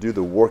to do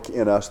the work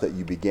in us that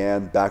you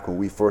began back when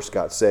we first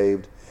got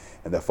saved,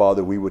 and that,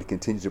 Father, we would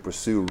continue to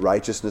pursue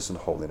righteousness and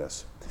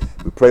holiness.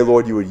 We pray,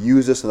 Lord, you would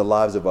use us in the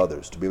lives of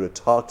others to be able to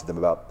talk to them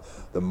about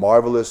the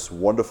marvelous,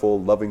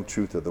 wonderful, loving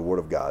truth of the Word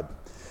of God.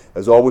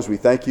 As always, we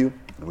thank you,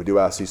 and we do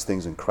ask these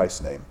things in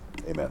Christ's name.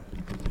 Amen.